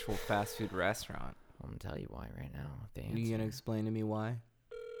an actual fast food restaurant. I'm gonna tell you why right now. If they Are you gonna answer. explain to me why?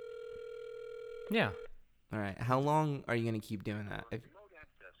 Yeah. All right. How long are you gonna keep doing that?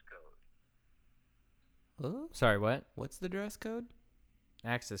 Oh, Sorry, what? what's the dress code?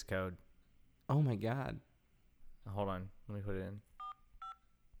 Access code. Oh my god. Hold on. Let me put it in.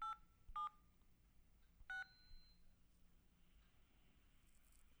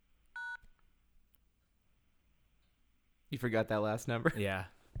 You forgot that last number? Yeah.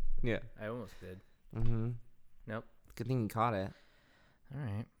 Yeah. I almost did. Mm-hmm. Nope. Good thing you caught it. All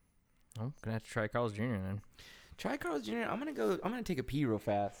right. I'm gonna have to try Carl's Jr. then. Try Carl's Jr. I'm gonna take a pee real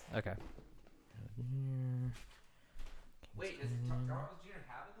fast. Okay. Wait, does Carl's Jr.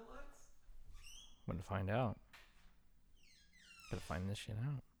 have a deluxe? I'm gonna find out. Gotta find this shit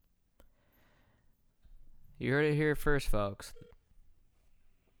out. You heard it here first, folks.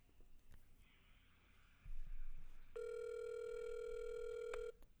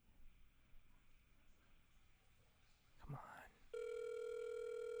 Come on.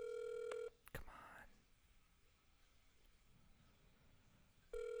 Come on.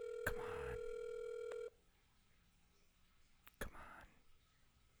 Come on. Come on.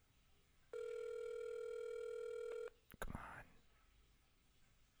 Come on.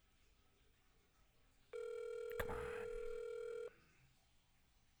 Come on.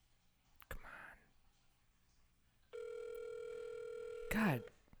 Come on. God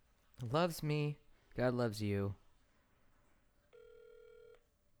loves me. God loves you.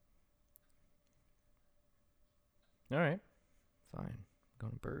 All right. Fine.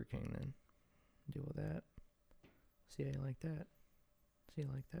 Going to Burger King then. Deal with that. See how you like that. See,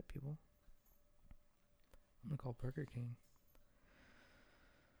 like that, people. I'm gonna call Burger King.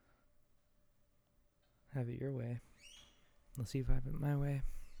 Have it your way. Let's see if I have it my way.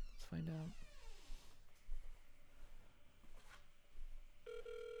 Let's find out.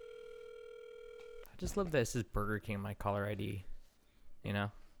 I just love that this is Burger King my caller ID. You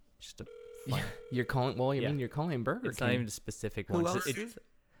know, just a. Yeah. You're calling. Well, you Yeah. mean you're calling Burger It's King. not even a specific Who one. else It's- is it?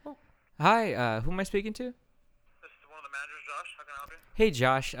 Oh. Hi, who am I speaking to? This is one of the managers, Josh. How can I help you? Hey,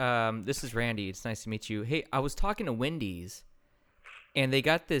 Josh. This is Randy. It's nice to meet you. Hey, I was talking to Wendy's, and they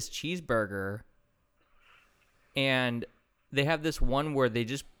got this cheeseburger, and they have this one where they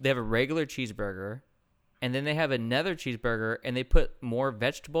have a regular cheeseburger, and then they have another cheeseburger, and they put more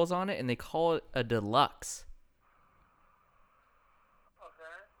vegetables on it, and they call it a deluxe.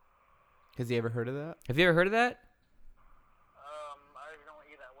 Okay. Has he ever heard of that? Have you ever heard of that? I don't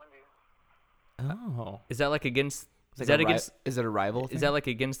eat at Wendy's. Oh. Is that like against? Is Is that against? Is it a rival? Is that like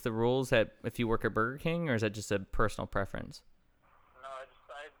against the rules that if you work at Burger King, or is that just a personal preference? No, I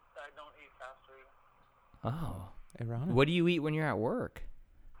don't eat fast food. Oh. ironic? What do you eat when you're at work?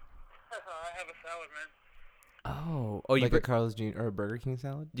 I have a salad, man. Oh, you Like a Carl's Jr. or a Burger King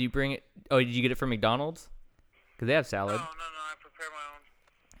salad? do you bring it? Oh, did you get it from McDonald's? Because they have salad. No, I prepare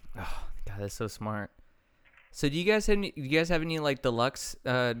my own. Oh, God, that's so smart. So do you guys have any like deluxe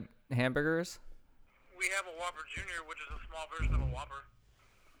hamburgers? We have a Whopper Junior, which is a small version of a Whopper.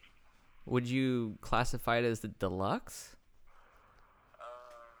 Would you classify it as the deluxe?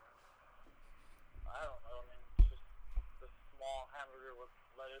 I don't know. I mean, it's just a small hamburger with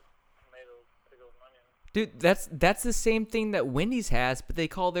lettuce, tomatoes, pickles, and onions. Dude, that's the same thing that Wendy's has, but they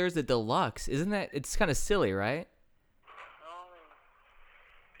call theirs a deluxe. Isn't that? It's kind of silly, right? No, I mean,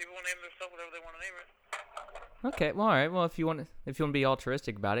 people name their stuff whatever they want to name it. Okay, well, all right. Well, if you want to be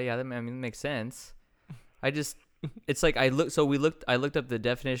altruistic about it, yeah, that, I mean, that makes sense. It's like I looked up the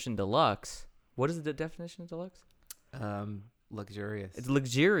definition deluxe. What is the definition of deluxe? Luxurious. It's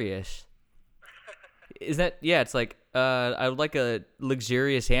luxurious. Is that? Yeah, it's like I would like a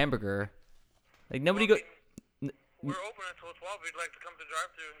luxurious hamburger. Like nobody go. We're open until 12. We'd like to come to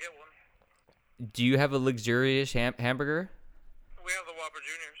drive-thru and get one. Do you have a luxurious hamburger? We have the Whopper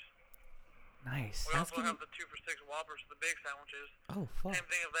Juniors. Nice. We also have the 2 for $6 Whoppers, the big sandwiches. Oh, fuck. Same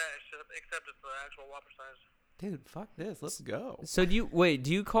thing as that, except it's the actual Whopper size. Dude, fuck this. Let's go. So do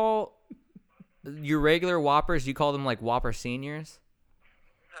you call your regular Whoppers? Do you call them like Whopper Seniors?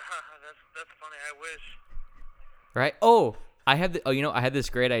 That's funny. I wish. Right? Oh, I had this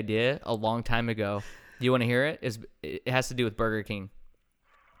great idea a long time ago. Do you want to hear it? It has to do with Burger King.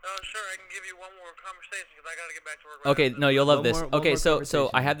 Sure. I can give you one more conversation because I got to get back to work. Okay, no, you'll love One this. more Okay, so conversation.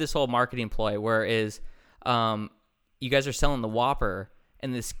 I have this whole marketing ploy where you guys are selling the Whopper,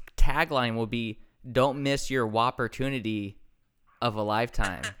 and this tagline will be "Don't miss your Whopportunity of a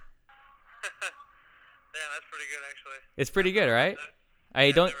lifetime." Yeah, that's pretty good actually. It's pretty good, right?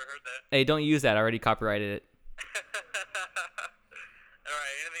 I've never heard that. Hey, don't use that. I already copyrighted it. All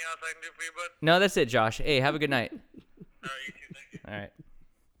right. Anything else I can do for you, bud? No, that's it, Josh. Hey, have a good night. All right. You too. Thank you. All right.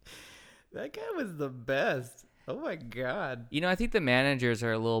 That guy was the best. Oh, my God. You know, I think the managers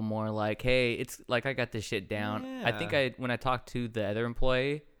are a little more like, hey, it's like I got this shit down. I think Yeah. when I talked to the other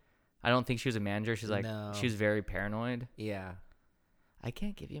employee, I don't think she was a manager. She's like, No. she was very paranoid. Yeah. I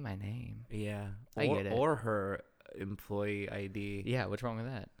can't give you my name. Yeah. I get it. Or her employee ID. Yeah, what's wrong with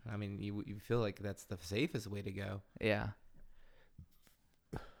that? I mean, you feel like that's the safest way to go. Yeah.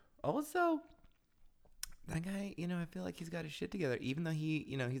 Also, that guy, I feel like he's got his shit together. Even though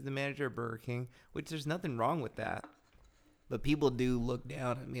he's the manager of Burger King, which there's nothing wrong with that. But people do look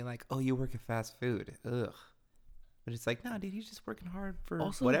down at me like, oh, you work at fast food. Ugh. But it's like, no, dude, he's just working hard for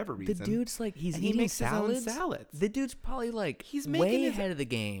whatever reason. The dude's like, he's And he eating makes his own salads. salads. The dude's probably like, He's way making his- ahead of the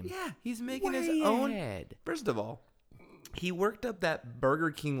game. Yeah, he's making his Way own. ahead. First of all, he worked up that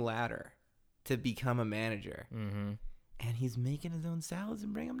Burger King ladder to become a manager. Mm-hmm. And he's making his own salads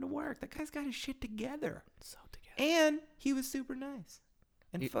and bringing them to work. That guy's got his shit together. So together. And he was super nice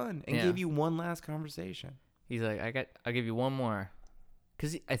and fun and yeah. gave you one last conversation. He's like, I'll give you one more.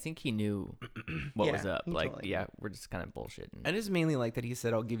 Because I think he knew what Yeah, was up. he Like, totally yeah, knew. we're just kind of bullshitting. I just mainly like that he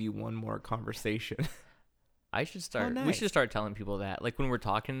said, I'll give you one more conversation. I should start. We nice. should start telling people that, like when we're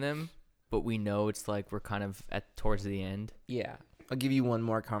talking to them, but we know it's like we're kind of towards the end. Yeah. I'll give you one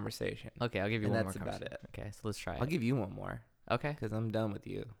more conversation. Okay, I'll give you And one that's more. about conversation. Okay, so let's try I'll it. give you one more Okay. because I'm done with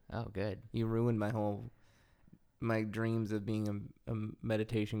you. Oh, good. You ruined my dreams of being a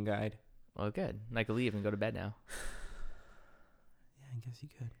meditation guide. Well, good. I can leave and go to bed now. Yeah, I guess you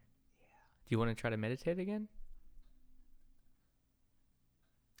could. Do you want to try to meditate again?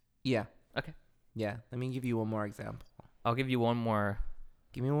 Yeah. Okay. Yeah. Let me give you one more example. I'll give you one more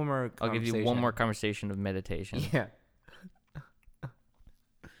Give me one more. I'll give you one more conversation of meditation. Yeah.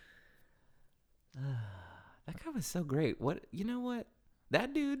 That guy was so great. What? You know what?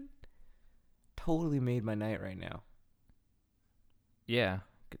 That dude totally made my night right now. Yeah,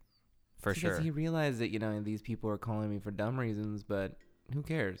 for Because sure. he realized that, these people are calling me for dumb reasons, but who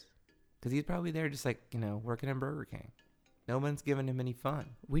cares? Because he's probably there just like, working at Burger King. No one's giving him any fun.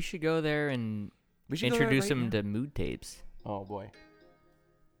 We should go there and We should go there introduce right him now. to mood tapes. Oh, boy.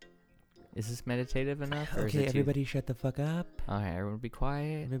 Is this meditative enough? Or is Okay, it everybody shut the fuck up. All right, everyone be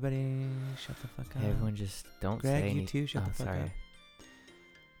quiet. Everybody shut the fuck up. Everyone just don't Greg, say you anything. too, shut the fuck sorry. up.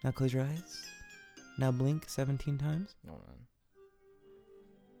 Now close your eyes. Now blink 17 times. Hold on.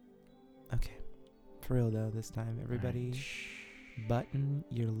 Okay. For real, though, this time. All right, Everybody button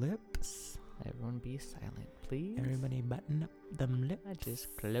your lips. Everyone be silent, please. Everybody button up them lips. I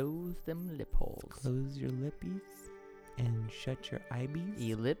just close them lip holes. Close your lippies and shut your IBs.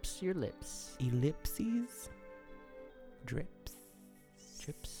 Ellipse your lips. Ellipses. Drips.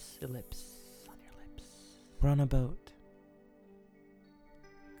 Trips, ellipse on your lips. We're on a boat.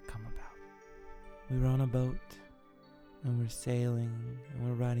 Come about. We were on a boat and we're sailing and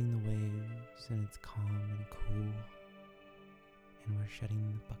we're riding the waves and it's calm and cool and we're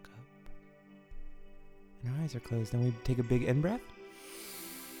shutting the fuck up. And our eyes are closed and we take a big in breath.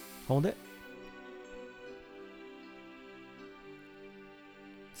 Hold it.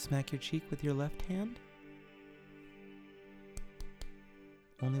 Smack your cheek with your left hand.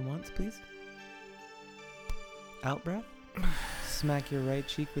 Only once, please. Out breath. Smack your right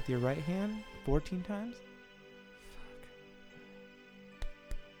cheek with your right hand 14 times.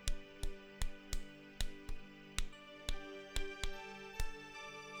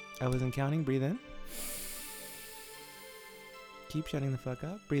 I wasn't counting. Breathe in. Keep shutting the fuck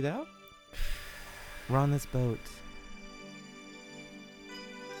up. Breathe out. We're on this boat.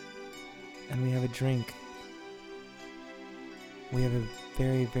 And we have a drink. We have a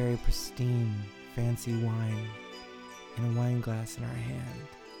very, very pristine, fancy wine in a wine glass in our hand.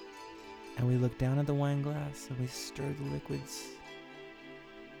 And we look down at the wine glass and we stir the liquids.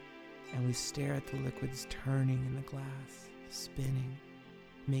 And we stare at the liquids turning in the glass, spinning,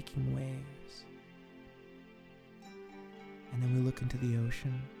 making waves. And then we look into the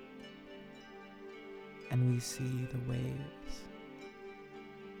ocean and we see the waves.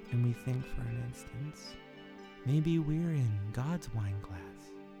 And we think for an instant, maybe we're in God's wine glass.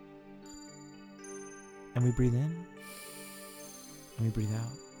 And we breathe in. And we breathe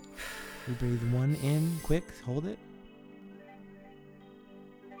out. We breathe one in, quick, hold it.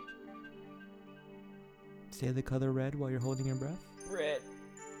 Say the color red while you're holding your breath. Red.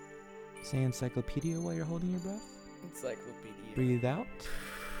 Say encyclopedia while you're holding your breath. Encyclopedia. Breathe out.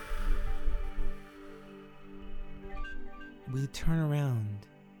 We turn around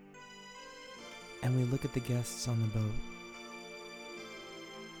and we look at the guests on the boat.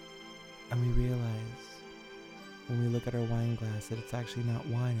 And we realize when we look at our wine glass that it's actually not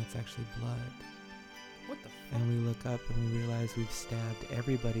wine, it's actually blood. What the And we look up and we realize we've stabbed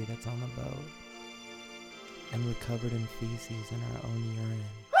everybody that's on the boat. And we're covered in feces and our own urine.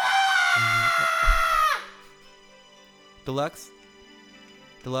 Deluxe?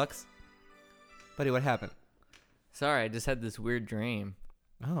 Deluxe? Buddy, what happened? Sorry, I just had this weird dream.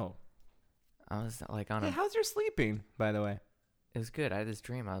 Oh. I was like on Hey, a. how's your sleeping, by the way? It was good. I had this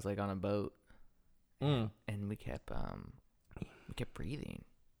dream. I was like on a boat, and we kept breathing,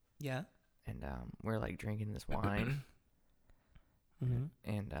 Yeah. and we were like drinking this wine, Mm-hmm.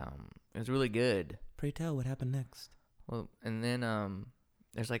 and it was really good. Pray tell, what happened next? Well, and then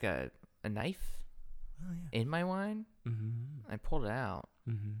there's like a knife Oh, yeah. in my wine. Mm-hmm. I pulled it out.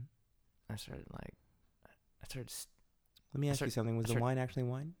 Mm-hmm. I started. Let me ask you something. Was the start- wine actually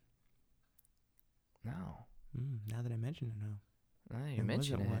wine? No, Now that I mention it, no. now that you Then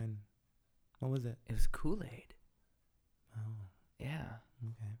mention was it, wine? What was it? it was Kool-Aid. Oh, Yeah,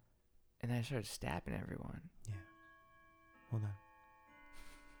 okay. and then I started stabbing everyone. Yeah. Hold on.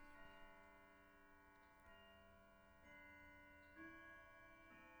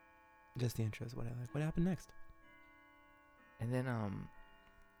 Just the intro is what I like. What happened next? And then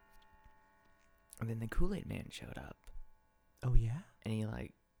the Kool-Aid man showed up, Oh, yeah? and he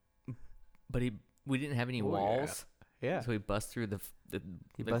but we didn't have any Oh, yeah. walls, Yeah. so he bust through the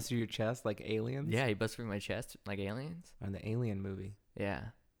He busts through your chest like aliens? yeah, he bust through my chest like aliens. On the Alien movie. Yeah,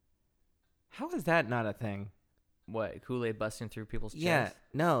 How is that not a thing? what Kool-Aid busting through people's Yeah. chests?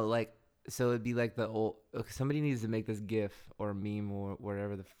 No, like, so it'd be like the old. Okay, somebody needs to make this GIF or meme or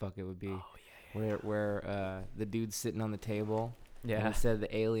whatever the fuck it would be. Oh yeah, Where the dude's sitting on the table. And yeah. instead of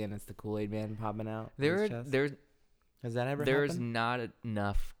the alien, it's the Kool-Aid man popping out. of his chest. There's Has that ever there's happened? not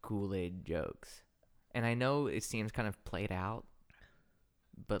enough Kool-Aid jokes. And I know it seems kind of played out,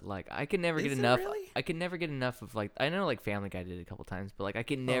 but like I can never get Is it enough. really? I can never get enough of like I know like Family Guy did it a couple times, but like I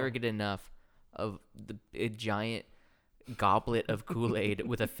can never Oh. get enough of a giant goblet of Kool-Aid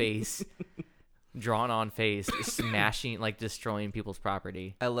with a face drawn on face smashing like destroying people's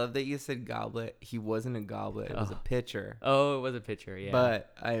property. I love that you said goblet. He wasn't a goblet. It was a Oh. pitcher. Oh, it was a picture, yeah.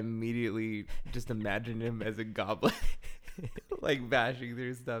 But I immediately just imagined him as a goblet, like bashing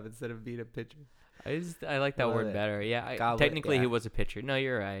through stuff instead of being a pitcher. I like that Love word it. better. Yeah, Goblet, technically yeah. he was a pitcher. No,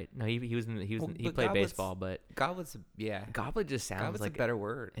 you're right. No, he was in, he was Well, in, he but played goblet's- baseball, but Goblet's yeah. goblet just sounds Goblet's like a better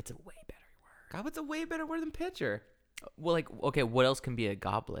word. it's a way better word. Goblet's a way better word than pitcher. Well, like okay, what else can be a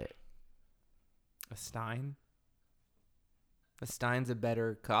goblet? A stein. A stein's a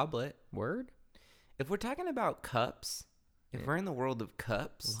better goblet. Word? If we're talking about cups, if Yeah. we're in the world of A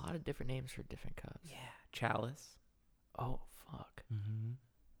cups, lot of different names for different cups. yeah, chalice. Oh fuck! Mm-hmm.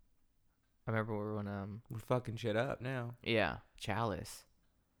 I remember when We're fucking shit up now. yeah, chalice,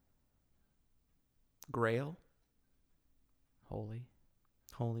 Grail, holy,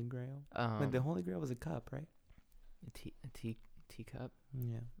 Holy Grail. Wait, the Holy Grail was a cup, right? a teacup,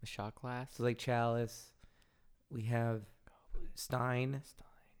 Yeah. a shot glass. So like chalice, we have stein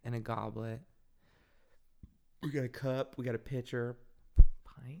and a goblet. We got a cup. We got a pitcher.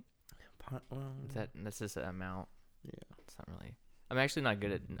 Pint. Well, That's just an amount. yeah. It's not really. I'm actually not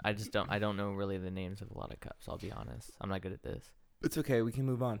good at. I don't know really the names of a lot of cups. I'll be honest. I'm not good at this. It's okay. We can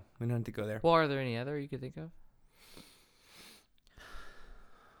move on. We don't have to go there. Well, are there any other you could think of?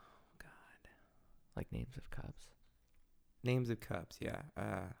 God. Like names of cups. Names of cups. Yeah.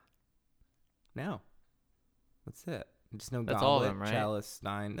 No. That's it. Just no goblet, That's all of them, right? chalice,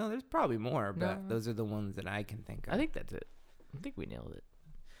 stein. No, there's probably more, but No. those are the ones that I can think of. I think that's it. I think we nailed it.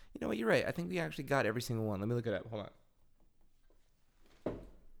 You know what? You're right. I think we actually got every single one. Let me look it up. Hold on.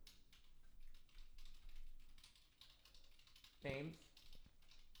 Names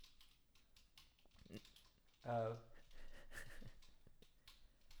of.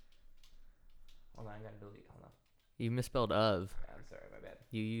 Hold on, I gotta delete. Hold on. You misspelled of. I'm sorry, my bad.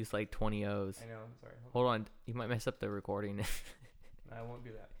 You used like 20 O's. I know. I'm sorry. Hold on. You might mess up the recording. I won't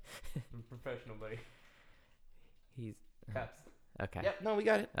do that. I'm a professional, buddy. He's Cups. okay. Yep. No, we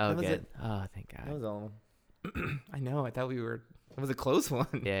got it. Oh, that was good. it. Oh, thank God. That was all. I know. I thought we were. It was a close one.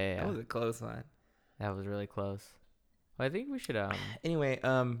 Yeah. That was a close one. That was really close. Well, I think we should Anyway,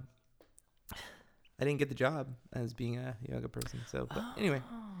 I didn't get the job as being a yoga person. So, but anyway.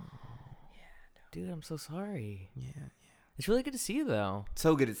 Dude, I'm so sorry. Yeah. It's really good to see you though.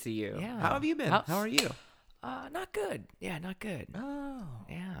 So good to see you. Yeah. How have you been? How are you? Not good. Yeah, not good. Oh.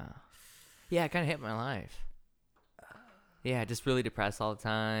 Yeah. Yeah, it kind of hit my life. Yeah, just really depressed all the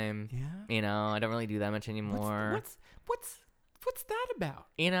time. Yeah. You know, I don't really do that much anymore. What's that about?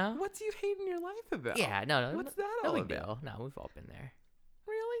 You know? What's you hating your life about? Yeah, no. What's that no all big about? deal. No, we've all been there.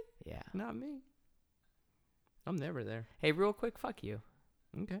 Really? Yeah. Not me. I'm never there. Hey, real quick, fuck you.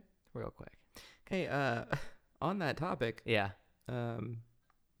 Okay. Real quick. Hey, on that topic, Yeah.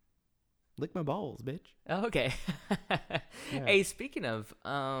 lick my balls, bitch. Oh, okay. Yeah. Hey, speaking of,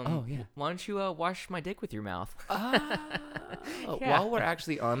 Oh, yeah. why don't you wash my dick with your mouth? Yeah. While we're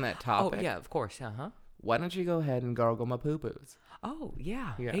actually on that topic, Oh, yeah, of course. Uh-huh. why don't you go ahead and gargle my poo-poos? Oh,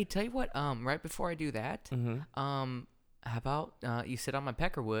 yeah. Yeah. Hey, tell you what, right before I do that, Mm-hmm. how about you sit on my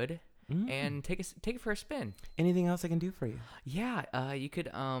peckerwood and take it for a spin? Anything else I can do for you? Yeah, you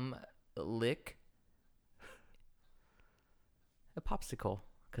could lick a popsicle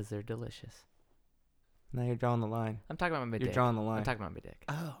because they're delicious. Now you're drawing the line. I'm talking about my You're dick. drawing the line. I'm talking about my dick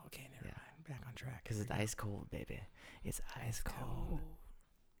Oh, okay. Never Yeah. mind. Back on track. because it's ice cold, baby. It's ice cold.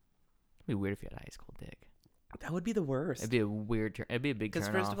 It'd be weird if you had ice cold dick. That would be the worst. It'd be a weird. It'd be a big turn Because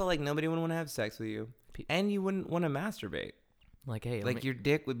first off. of all, like nobody would want to have sex with you, and you wouldn't want to masturbate. Like, hey, Like your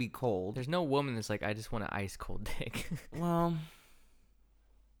dick would be cold. there's no woman that's like, I just want an ice cold dick. Well,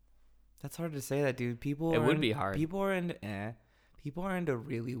 that's hard to say that, dude. People. It are would in- be hard. People are into. People are into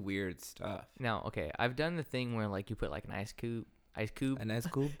really weird stuff. Now, okay, I've done the thing where like you put like an ice cube. An ice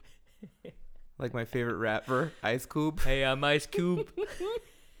cube. Like my favorite rapper, Ice Cube. Hey, I'm Ice Cube.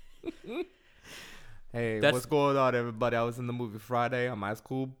 Hey, That's- what's going on, everybody? I was in the movie Friday. I'm Ice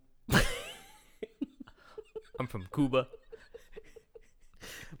Cube. I'm from Cuba.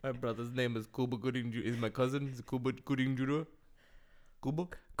 My brother's name is Cuba Gooding. Is my cousin? Is Cuba Gooding Jr. Cuba.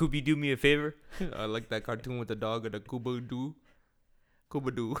 Could you do me a favor? I like that cartoon with the dog and the Cuba Doo.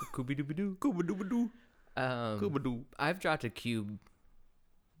 Cuba Doo. Cooby dooby doo. Cuba Doo Doo. Cuba Doo. I've dropped a cube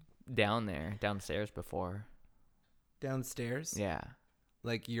downstairs before. Downstairs. Yeah.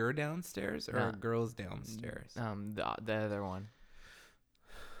 Like you're downstairs or No. a girl's downstairs? The other one.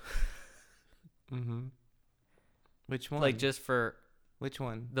 Mm-hmm. Which one? Like just for Which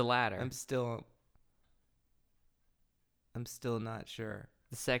one? the ladder. I'm still not sure.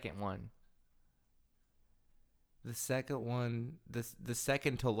 The second one. The second one, the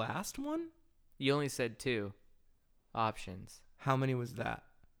second to last one? You only said 2 options. How many was that?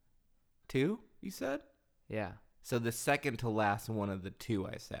 2, you said? Yeah. So the second to last one of the 2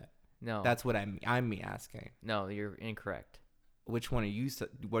 I said. No. That's what I'm asking. No, you're incorrect. Which one are you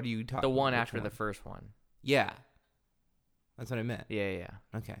what are you talking The one which after the first one. Yeah. That's what I meant. Yeah.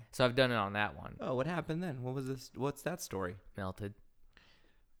 Okay. So I've done it on that one. Oh, what happened then? What was this? What's that story? Melted.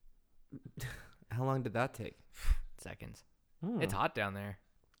 How long did that take? Seconds. Hmm. It's hot down there.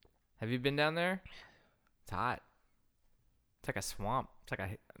 Have you been down there? It's hot. It's like a swamp.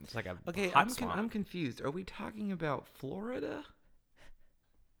 It's like a Okay, hot swamp. I'm confused. Are we talking about Florida?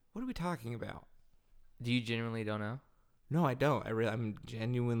 What are we talking about? Do you genuinely don't know? No, I don't.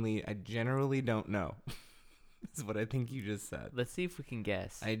 I generally don't know. That's what I think you just said. Let's see if we can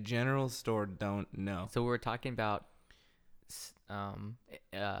guess. I general store don't know. So we're talking about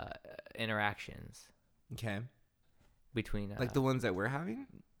interactions Okay. between Like the ones that we're having?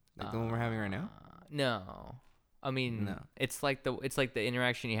 Like the one we're having right now? No. I mean, No. it's like the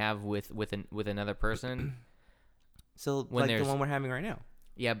interaction you have with another person. So When like the there's- one we're having right now.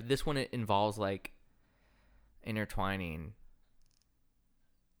 Yeah, but this one it involves like intertwining.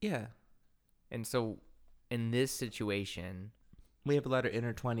 Yeah. And so in this situation, We have a lot of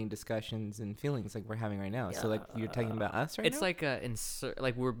intertwining discussions and feelings like we're having right now. So like you're talking about us right now? it's like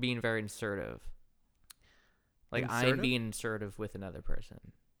like we're being very insertive. Like Insertive? I'm being insertive with another person.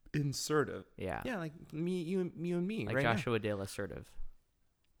 Insertive. Yeah. Yeah, like you and me Like right Joshua Dale assertive.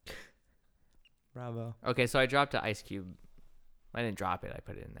 now. Bravo. Okay, so I dropped an ice cube. I didn't drop it. I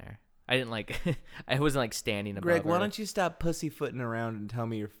put it in there. I didn't like. I wasn't like standing above. Greg, why her. don't you stop pussyfooting around and tell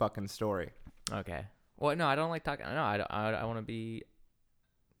me your fucking story? Okay. Well, no, I don't like talking. No, I want to be.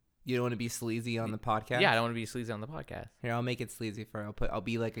 You don't want to be sleazy on the podcast? Yeah, I don't want to be sleazy on the podcast. Here, I'll make it sleazy for you. I'll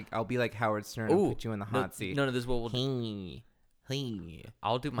be like Howard Stern and Ooh, put you in the hot seat. No, this is what we'll do. Hey.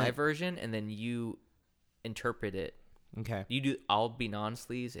 I'll do my Like- version, and then you interpret it. Okay. I'll be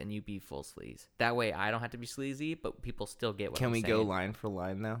non-sleaze, and you be full sleaze. That way, I don't have to be sleazy, but people still get what Can I'm we saying. go line for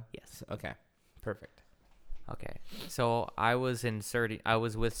line now? Yes. Okay. Perfect. Okay. So I was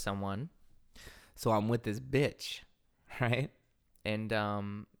with someone, So I'm with this bitch, right?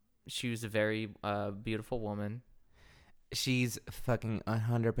 and she was a very beautiful woman, She's fucking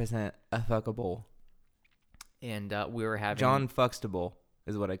 100% a fuckable. and we were having John Fuxtable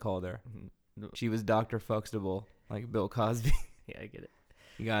is what I called her. No. She was Dr. Fuxtable, like Bill Cosby. Yeah, I get it.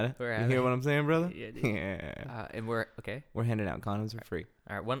 You got it? We're You having- hear what I'm saying, brother? Yeah, dude. Yeah. And we're okay. We're handing out condoms for free.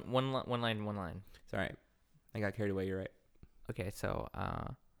 All right, one line. It's all right. I got carried away. You're right. Okay, so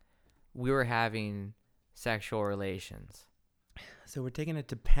we were having sexual relations, So we're taking it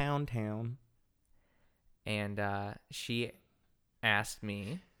to Pound Town. and she asked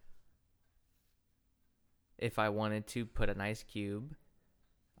me if I wanted to put an ice cube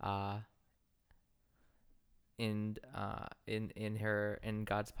in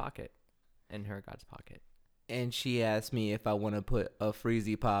God's pocket, And she asked me if I want to put a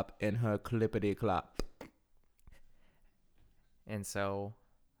freezy pop in her clippity clop. and so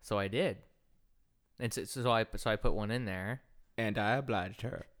I did, and so I put one in there, And I obliged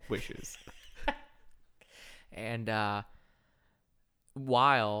her wishes. and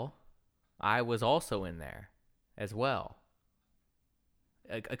while I was also in there as well,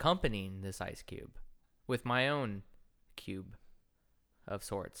 accompanying this ice cube with my own cube of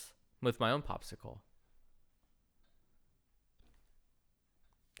sorts, with my own popsicle.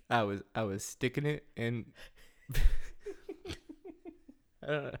 I was sticking it in.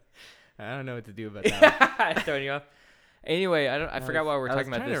 I don't know what to do about that. Throwing you off. Anyway, I forgot why we're talking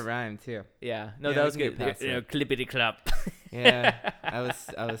about I was this. trying to rhyme too. Yeah, no, Yeah, that we was can good. get past that. Clippity clop. Yeah, I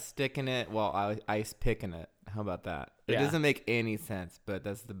was sticking it while I was ice picking it. How about that? It Yeah. doesn't make any sense, but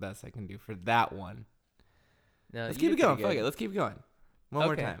that's the best I can do for that one. No, Let's you keep it did going. pretty Fuck good. it. Let's keep it going. One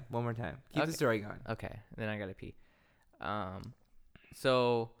Okay. more time. Keep Okay. the story going. Okay, then I gotta pee.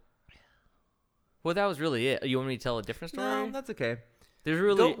 So, well, that was really it. You want me to tell a different story? No, that's okay. There's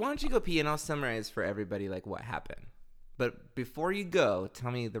really Why don't you go pee and I'll summarize for everybody like what happened. But before you go,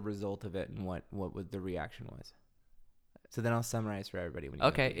 tell me the result of it and what the reaction was. So then I'll summarize for everybody when you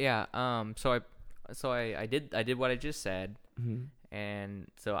okay. Yeah. So I did what I just said, Mm-hmm. and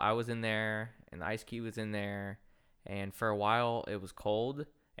so I was in there, and the ice cube was in there, and for a while it was cold,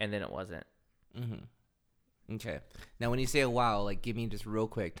 and then it wasn't. Mm-hmm. Okay. Now, when you say a while, like, give me just real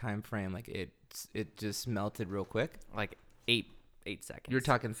quick time frame. Like, it just melted real quick. Like 8 seconds. You're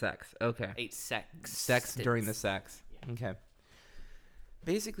talking sex. Okay. 8 seconds. Sex during the sex. Yeah. Okay.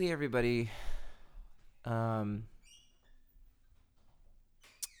 Basically, everybody, I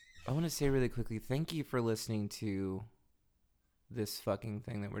want to say really quickly, thank you for listening to this fucking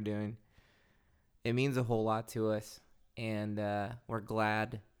thing that we're doing. It means a whole lot to us, and we're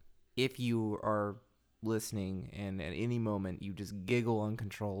glad if you are listening and at any moment you just giggle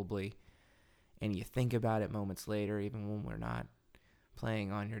uncontrollably and you think about it moments later, even when we're not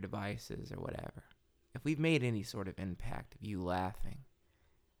playing on your devices or whatever. If we've made any sort of impact of you laughing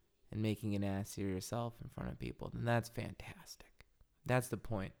and making an ass of yourself in front of people, then that's fantastic. That's the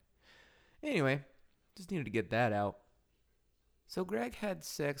point. Anyway, just needed to get that out. So Greg had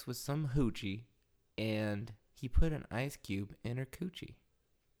sex with some hoochie, and he put an ice cube in her coochie.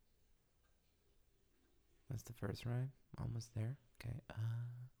 That's the first rhyme. Almost there. Okay.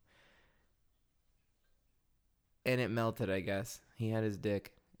 And it melted, I guess. He had his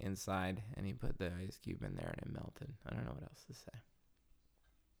dick inside, and he put the ice cube in there, and it melted. I don't know what else to say.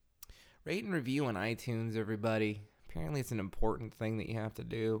 Rate and review on iTunes, everybody. Apparently it's an important thing that you have to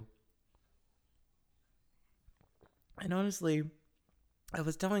do. And honestly, I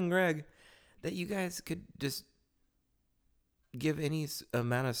was telling Greg that you guys could just give any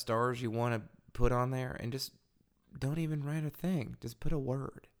amount of stars you want to put on there and just don't even write a thing. Just put a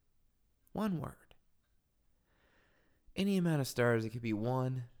word. One word. Any amount of stars. It could be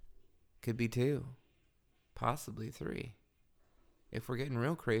 1, could be 2, possibly 3. If we're getting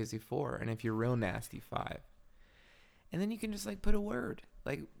real crazy, 4. And if you're real nasty, 5. And then you can just like put a word.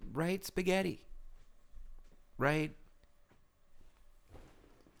 Like write spaghetti. Write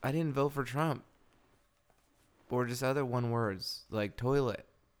I didn't vote for Trump. Or just other one words like toilet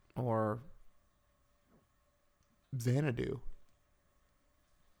or Xanadu.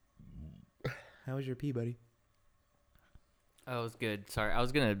 How was your pee, buddy? Oh, it was good. Sorry, I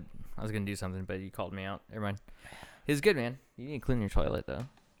was gonna do something, but you called me out. Never mind. It was good, man. You need to clean your toilet though.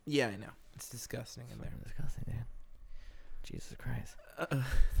 Yeah, I know. It's disgusting in there. Fucking disgusting, dude. Jesus Christ.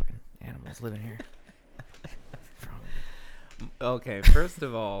 Fucking animals living here. What's wrong with you? Okay, first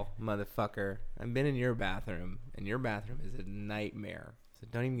of all, motherfucker, I've been in your bathroom, and your bathroom is a nightmare. So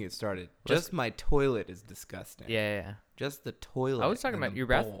don't even get started. Just my toilet is disgusting. Yeah. Just the toilet. I was talking and about the your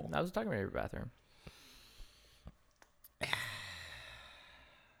bowl. bathroom. I was talking about your bathroom.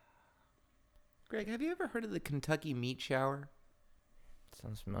 Greg, have you ever heard of the Kentucky meat shower?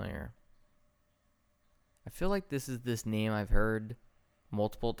 Sounds familiar. I feel like this is this name I've heard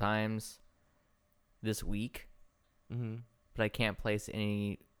multiple times this week, Mm-hmm. but I can't place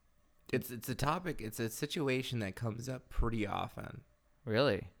any. It's a topic. It's a situation that comes up pretty often.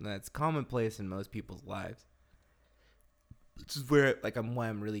 Really? That's commonplace in most people's lives. Which is where, like, why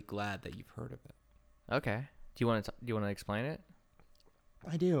I'm really glad that you've heard of it. Okay. Do you want to explain it?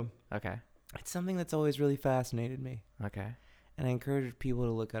 I do. Okay. It's something that's always really fascinated me, Okay. and I encourage people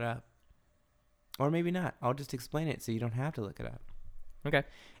to look it up. Or maybe not. I'll just explain it so you don't have to look it up. Okay.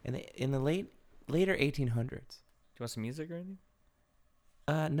 In the later 1800s. Do you want some music or anything?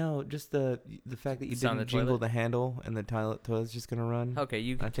 No, just the fact that you Sound didn't the toilet? jingle the handle and the toilet's just gonna run. Okay,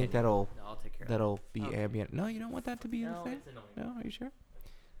 you. I think No, I'll take care of that'll be Okay. ambient. No, you don't want that to be it. the No, thing. it's annoying. No, are you sure?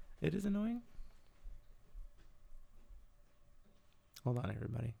 It is annoying. Hold on,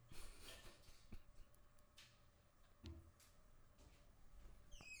 everybody.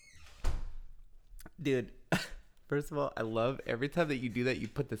 Dude, first of all, I love every time that you do that, you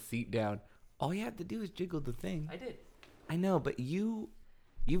put the seat down. All you have to do is jiggle the thing. I did. I know, but you've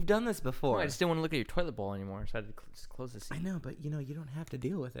done this before. I just didn't want to look at your toilet bowl anymore, so I had to just close the seat. I know, but you don't have to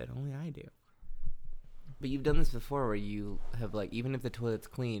deal with it. Only I do. But you've done this before where you have, like, even if the toilet's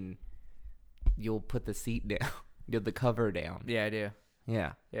clean, you'll put the seat down. You'll the cover down. Yeah, I do.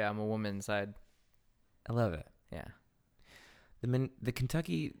 Yeah. Yeah, I'm a woman inside. I love it. Yeah. The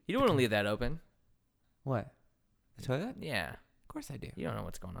Kentucky... You don't want to leave that open. What? The toilet? Yeah. Of course I do. You don't know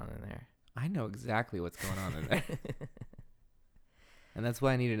what's going on in there. I know exactly what's going on in there. And that's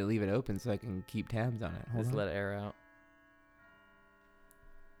why I needed to leave it open so I can keep tabs on it. Hold Just on. let it air out.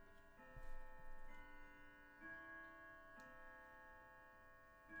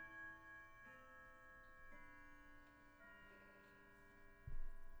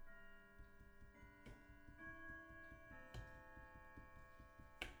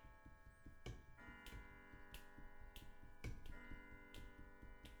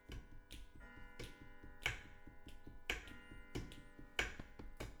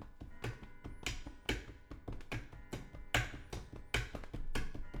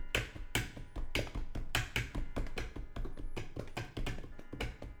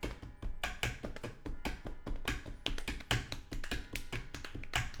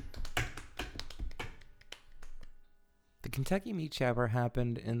 Kentucky meat shower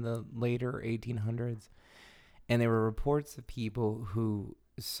happened in the later 1800s, and there were reports of people who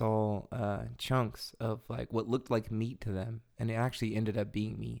saw chunks of like what looked like meat to them, and it actually ended up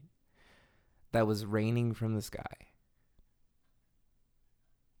being meat that was raining from the sky.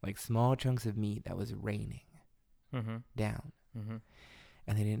 Like small chunks of meat that was raining Mm-hmm. down, Mm-hmm.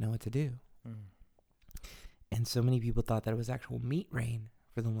 and they didn't know what to do. And so many people thought that it was actual meat rain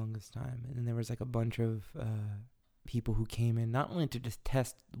for the longest time. And then there was like a bunch of people who came in not only to just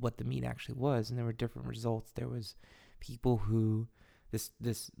test what the meat actually was, and there were different results. There was people who this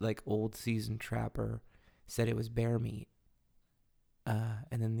like old seasoned trapper said it was bear meat,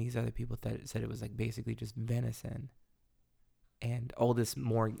 and then these other people said it was like basically just venison, and all this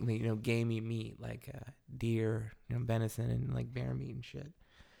more gamey meat like deer, venison, and like bear meat and shit.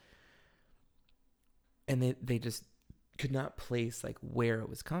 And they just could not place like where it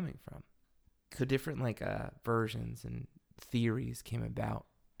was coming from. So different like versions and theories came about.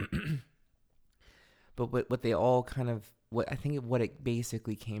 But what they all kind of, what it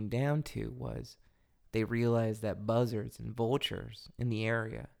basically came down to was they realized that buzzards and vultures in the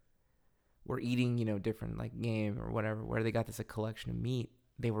area were eating, different like game or whatever, where they got this a collection of meat.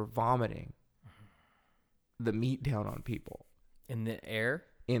 They were vomiting the meat down on people In the air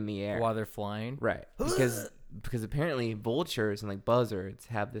in the air. while they're flying. Right. Because apparently vultures and like buzzards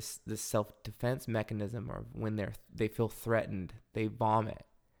have this self-defense mechanism, or when they feel threatened, they vomit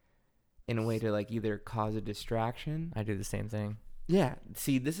in a way to like either cause a distraction. I do the same thing. Yeah.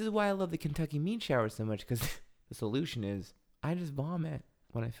 See, this is why I love the Kentucky meat shower so much, because the solution is I just vomit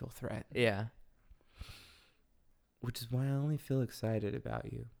when I feel threatened. Yeah. Which is why I only feel excited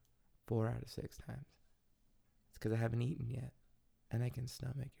about you 4 out of 6 times. It's because I haven't eaten yet, and I can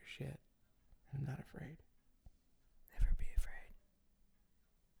stomach your shit. I'm not afraid. Never be afraid.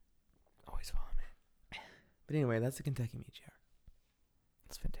 Always vomit. But anyway, that's the Kentucky meat shower.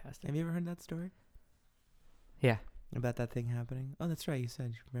 That's fantastic. Have you ever heard that story? Yeah. About that thing happening? Oh, that's right. You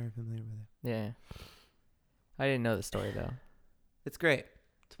said you're very familiar with it. Yeah. I didn't know the story though. It's great.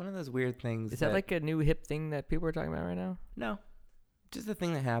 It's one of those weird things. Is that like a new hip thing that people are talking about right now? No. Just a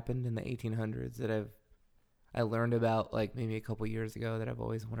thing that happened in the 1800s that I learned about like maybe a couple years ago that I've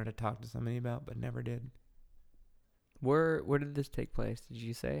always wanted to talk to somebody about but never did. Where did this take place? Did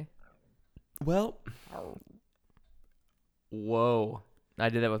you say? Well, whoa. I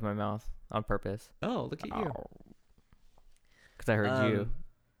did that with my mouth on purpose. Oh, look at you. Because I heard you.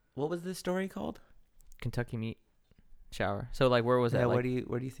 What was this story called? Kentucky meat shower. So like, where was that? Yeah, Like,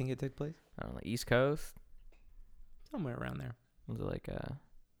 where do you think it took place? I don't know, like East Coast? Somewhere around there. Was it like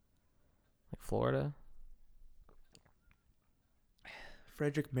Florida?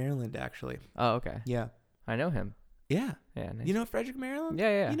 Frederick, Maryland, actually. Oh, okay. Yeah. I know him. Yeah. Yeah. Nice. You know Frederick, Maryland?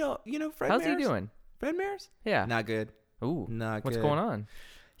 Yeah. You know Fred How's Mares? he doing? Fred Mares? Yeah. Not good. Ooh. Not What's good. going on?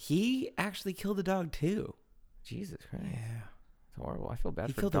 He actually killed a dog too. Jesus Christ. Yeah. It's horrible. I feel bad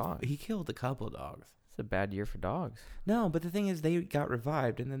He for killed dogs. he killed a couple of dogs. It's a bad year for dogs. No, but the thing is they got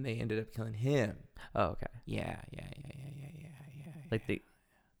revived and then they ended up killing him. Oh, okay. Yeah.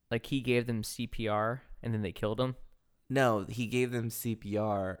 Like he gave them CPR and then they killed him. No, he gave them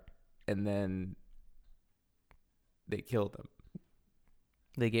CPR and then they killed him.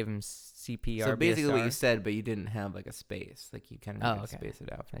 They gave him CPR. So basically what you BSR. said, but you didn't have like a space. Like you kind of okay. space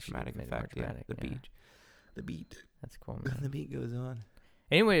it out for I should've dramatic made it more effect. Yeah, dramatic, the yeah. beat. The beat. That's cool, man. The beat goes on.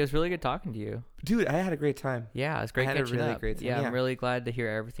 Anyway, it was really good talking to you. Dude, I had a great time. Yeah, it was great I had a catching really up. great time, Yeah, yeah. I'm really glad to hear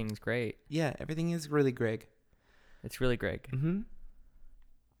everything's great. Yeah, everything is really Greg. It's really Greg. Mm-hmm.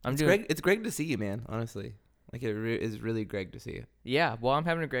 It's Greg to see you, man. Honestly, like it is really Greg to see you. Yeah, well, I'm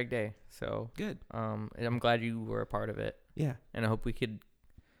having a Greg day, so Good. and I'm glad you were a part of it, Yeah, and I hope we could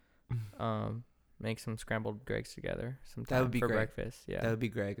make some scrambled Gregs together sometime would be for great. breakfast. Yeah, that would be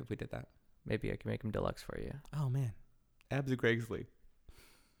Greg if we did that. maybe I can make them deluxe for you. Oh man, abs of Gregsley.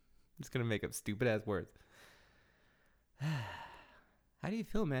 I'm just gonna make up stupid ass words. How do you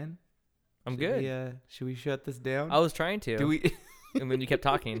feel, man? I'm good. Should we shut this down? I was trying to. Do we? And then you kept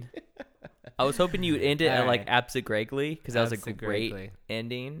talking. I was hoping you would end it at like Alright. Absegregly because that was a great Absolutely.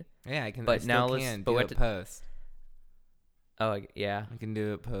 ending. Yeah, I can. But I still now let's- can but do we it have to- post. Oh yeah, I can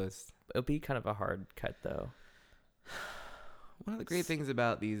do it post. it'll be kind of a hard cut though. One of the great things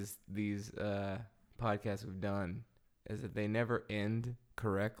about these podcasts we've done is that they never end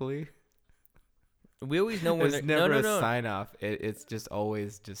correctly. We always know when There's they're never no. a sign off. It's just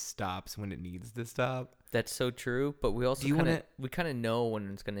always just stops when it needs to stop. That's so true. But we also Do you kind of know when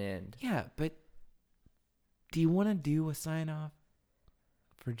it's gonna end. Yeah, but do you want to do a sign off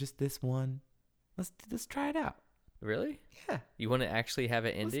for just this one? Let's try it out. Really? Yeah, You want to actually have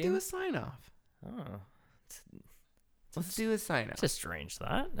it ending? let's do a sign off. Oh, Let's do a sign It's off. a strange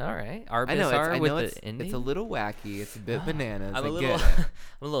thought. All right. I know, Arbizar with it's the ending. a little wacky. It's a bit bananas. I'm I a little, get it.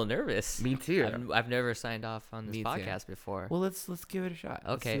 I'm a little nervous. Me too. I've never signed off on this Me too. podcast before. Well, let's give it a shot.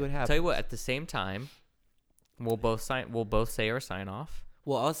 Let's Okay. see what happens. Tell you what. At the same time, we'll both say our sign off.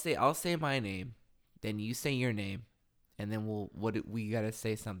 Well, I'll say my name, then you say your name, and then we gotta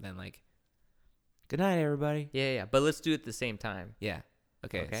say something like, "Good night, everybody." Yeah. But let's do it at the same time. Yeah.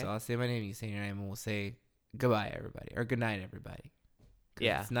 Okay. Okay. So I'll say my name, you say your name, and we'll say goodbye, everybody, or good night, everybody. 'Cause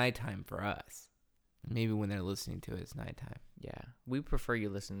Yeah. It's nighttime for us. Maybe when they're listening to it, it's nighttime. Yeah. We prefer you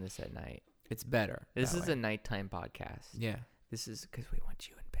listen to this at night. It's better. This that is way. a nighttime podcast. Yeah. This is because we want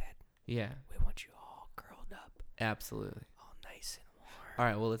you in bed. Yeah. We want you all curled up, Absolutely. all nice and warm. All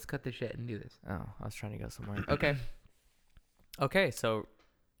right. Well, let's cut the shit and do this. Oh, I was trying to go somewhere. Okay. Okay, so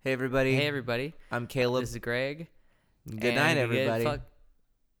Hey, everybody. hey everybody, I'm Caleb. this is Greg. Good and night, we get everybody. fuck-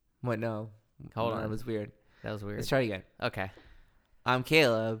 What? No. Hold No, on. That was weird. That was weird. Let's try it again. Okay. I'm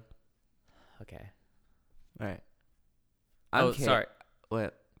Caleb. Okay. All right. Sorry.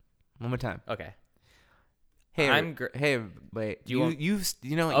 What? One more time. Okay. Hey, I'm hey, wait. Do you want- you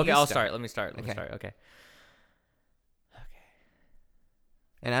know what? Okay, you I'll start. Let me start. Okay. Okay.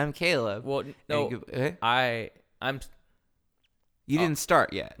 And I'm Caleb. Well, And no, I'm you didn't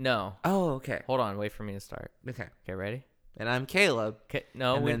start yet. no. Oh, okay. Hold on. Wait for me to start. Okay. Okay, ready? And I'm Caleb. Okay.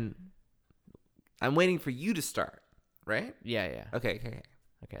 No. and then I'm waiting for you to start, right? Yeah. Okay.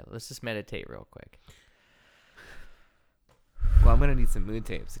 Okay. Let's just meditate real quick. Well, I'm gonna need some mood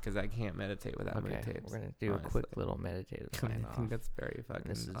tapes because I can't meditate without Okay. mood tapes. We're gonna do a honestly. quick little meditative I sign think off. that's very fucking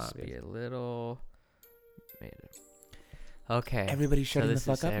This is just be obvious. a little. Okay. Everybody's so shutting the this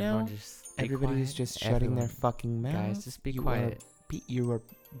fuck is up everyone now. just be Everybody's quiet. just shutting their Everyone- fucking mouths. Guys, just be You quiet. You are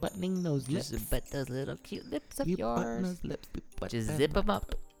buttoning those lips. Just but those little cute lips of You button yours. those lips. Just zip them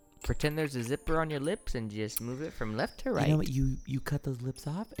up. Pretend there's a zipper on your lips and just move it from left to right. You know what? You cut those lips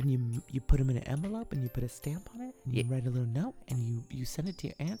off and you put them in an envelope and you put a stamp on it and you write a little note and you send it to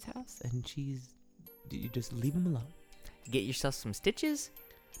your aunt's house and you just leave them alone. Get yourself some stitches,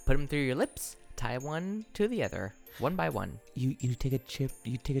 put them through your lips, tie one to the other, one by one. You take a trip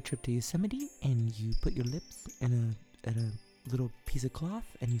to Yosemite and you put your lips in a little piece of cloth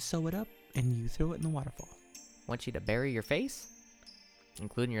and you sew it up and you throw it in the waterfall. Want you to bury your face,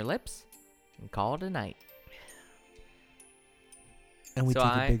 including your lips, and call it a night. And we So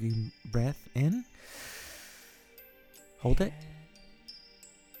take I- a big breath in. Hold it.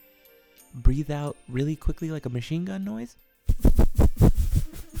 Breathe out really quickly like a machine gun noise.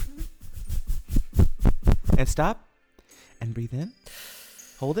 And stop. And breathe in.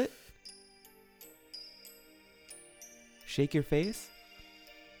 Hold it. Shake your face.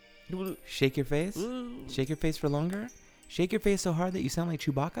 Shake your face. Shake your face for longer. Shake your face so hard that you sound like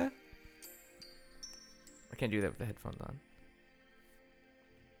Chewbacca. I can't do that with the headphones on.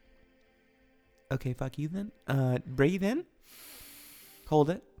 Okay, fuck you then. Breathe in. Hold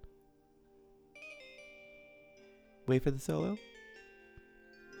it. Wait for the solo.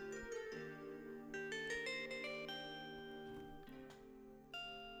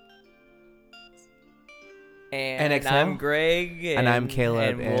 And exhale. I'm Greg. And I'm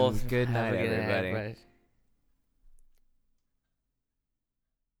Caleb, And we'll and good have night, a good everybody.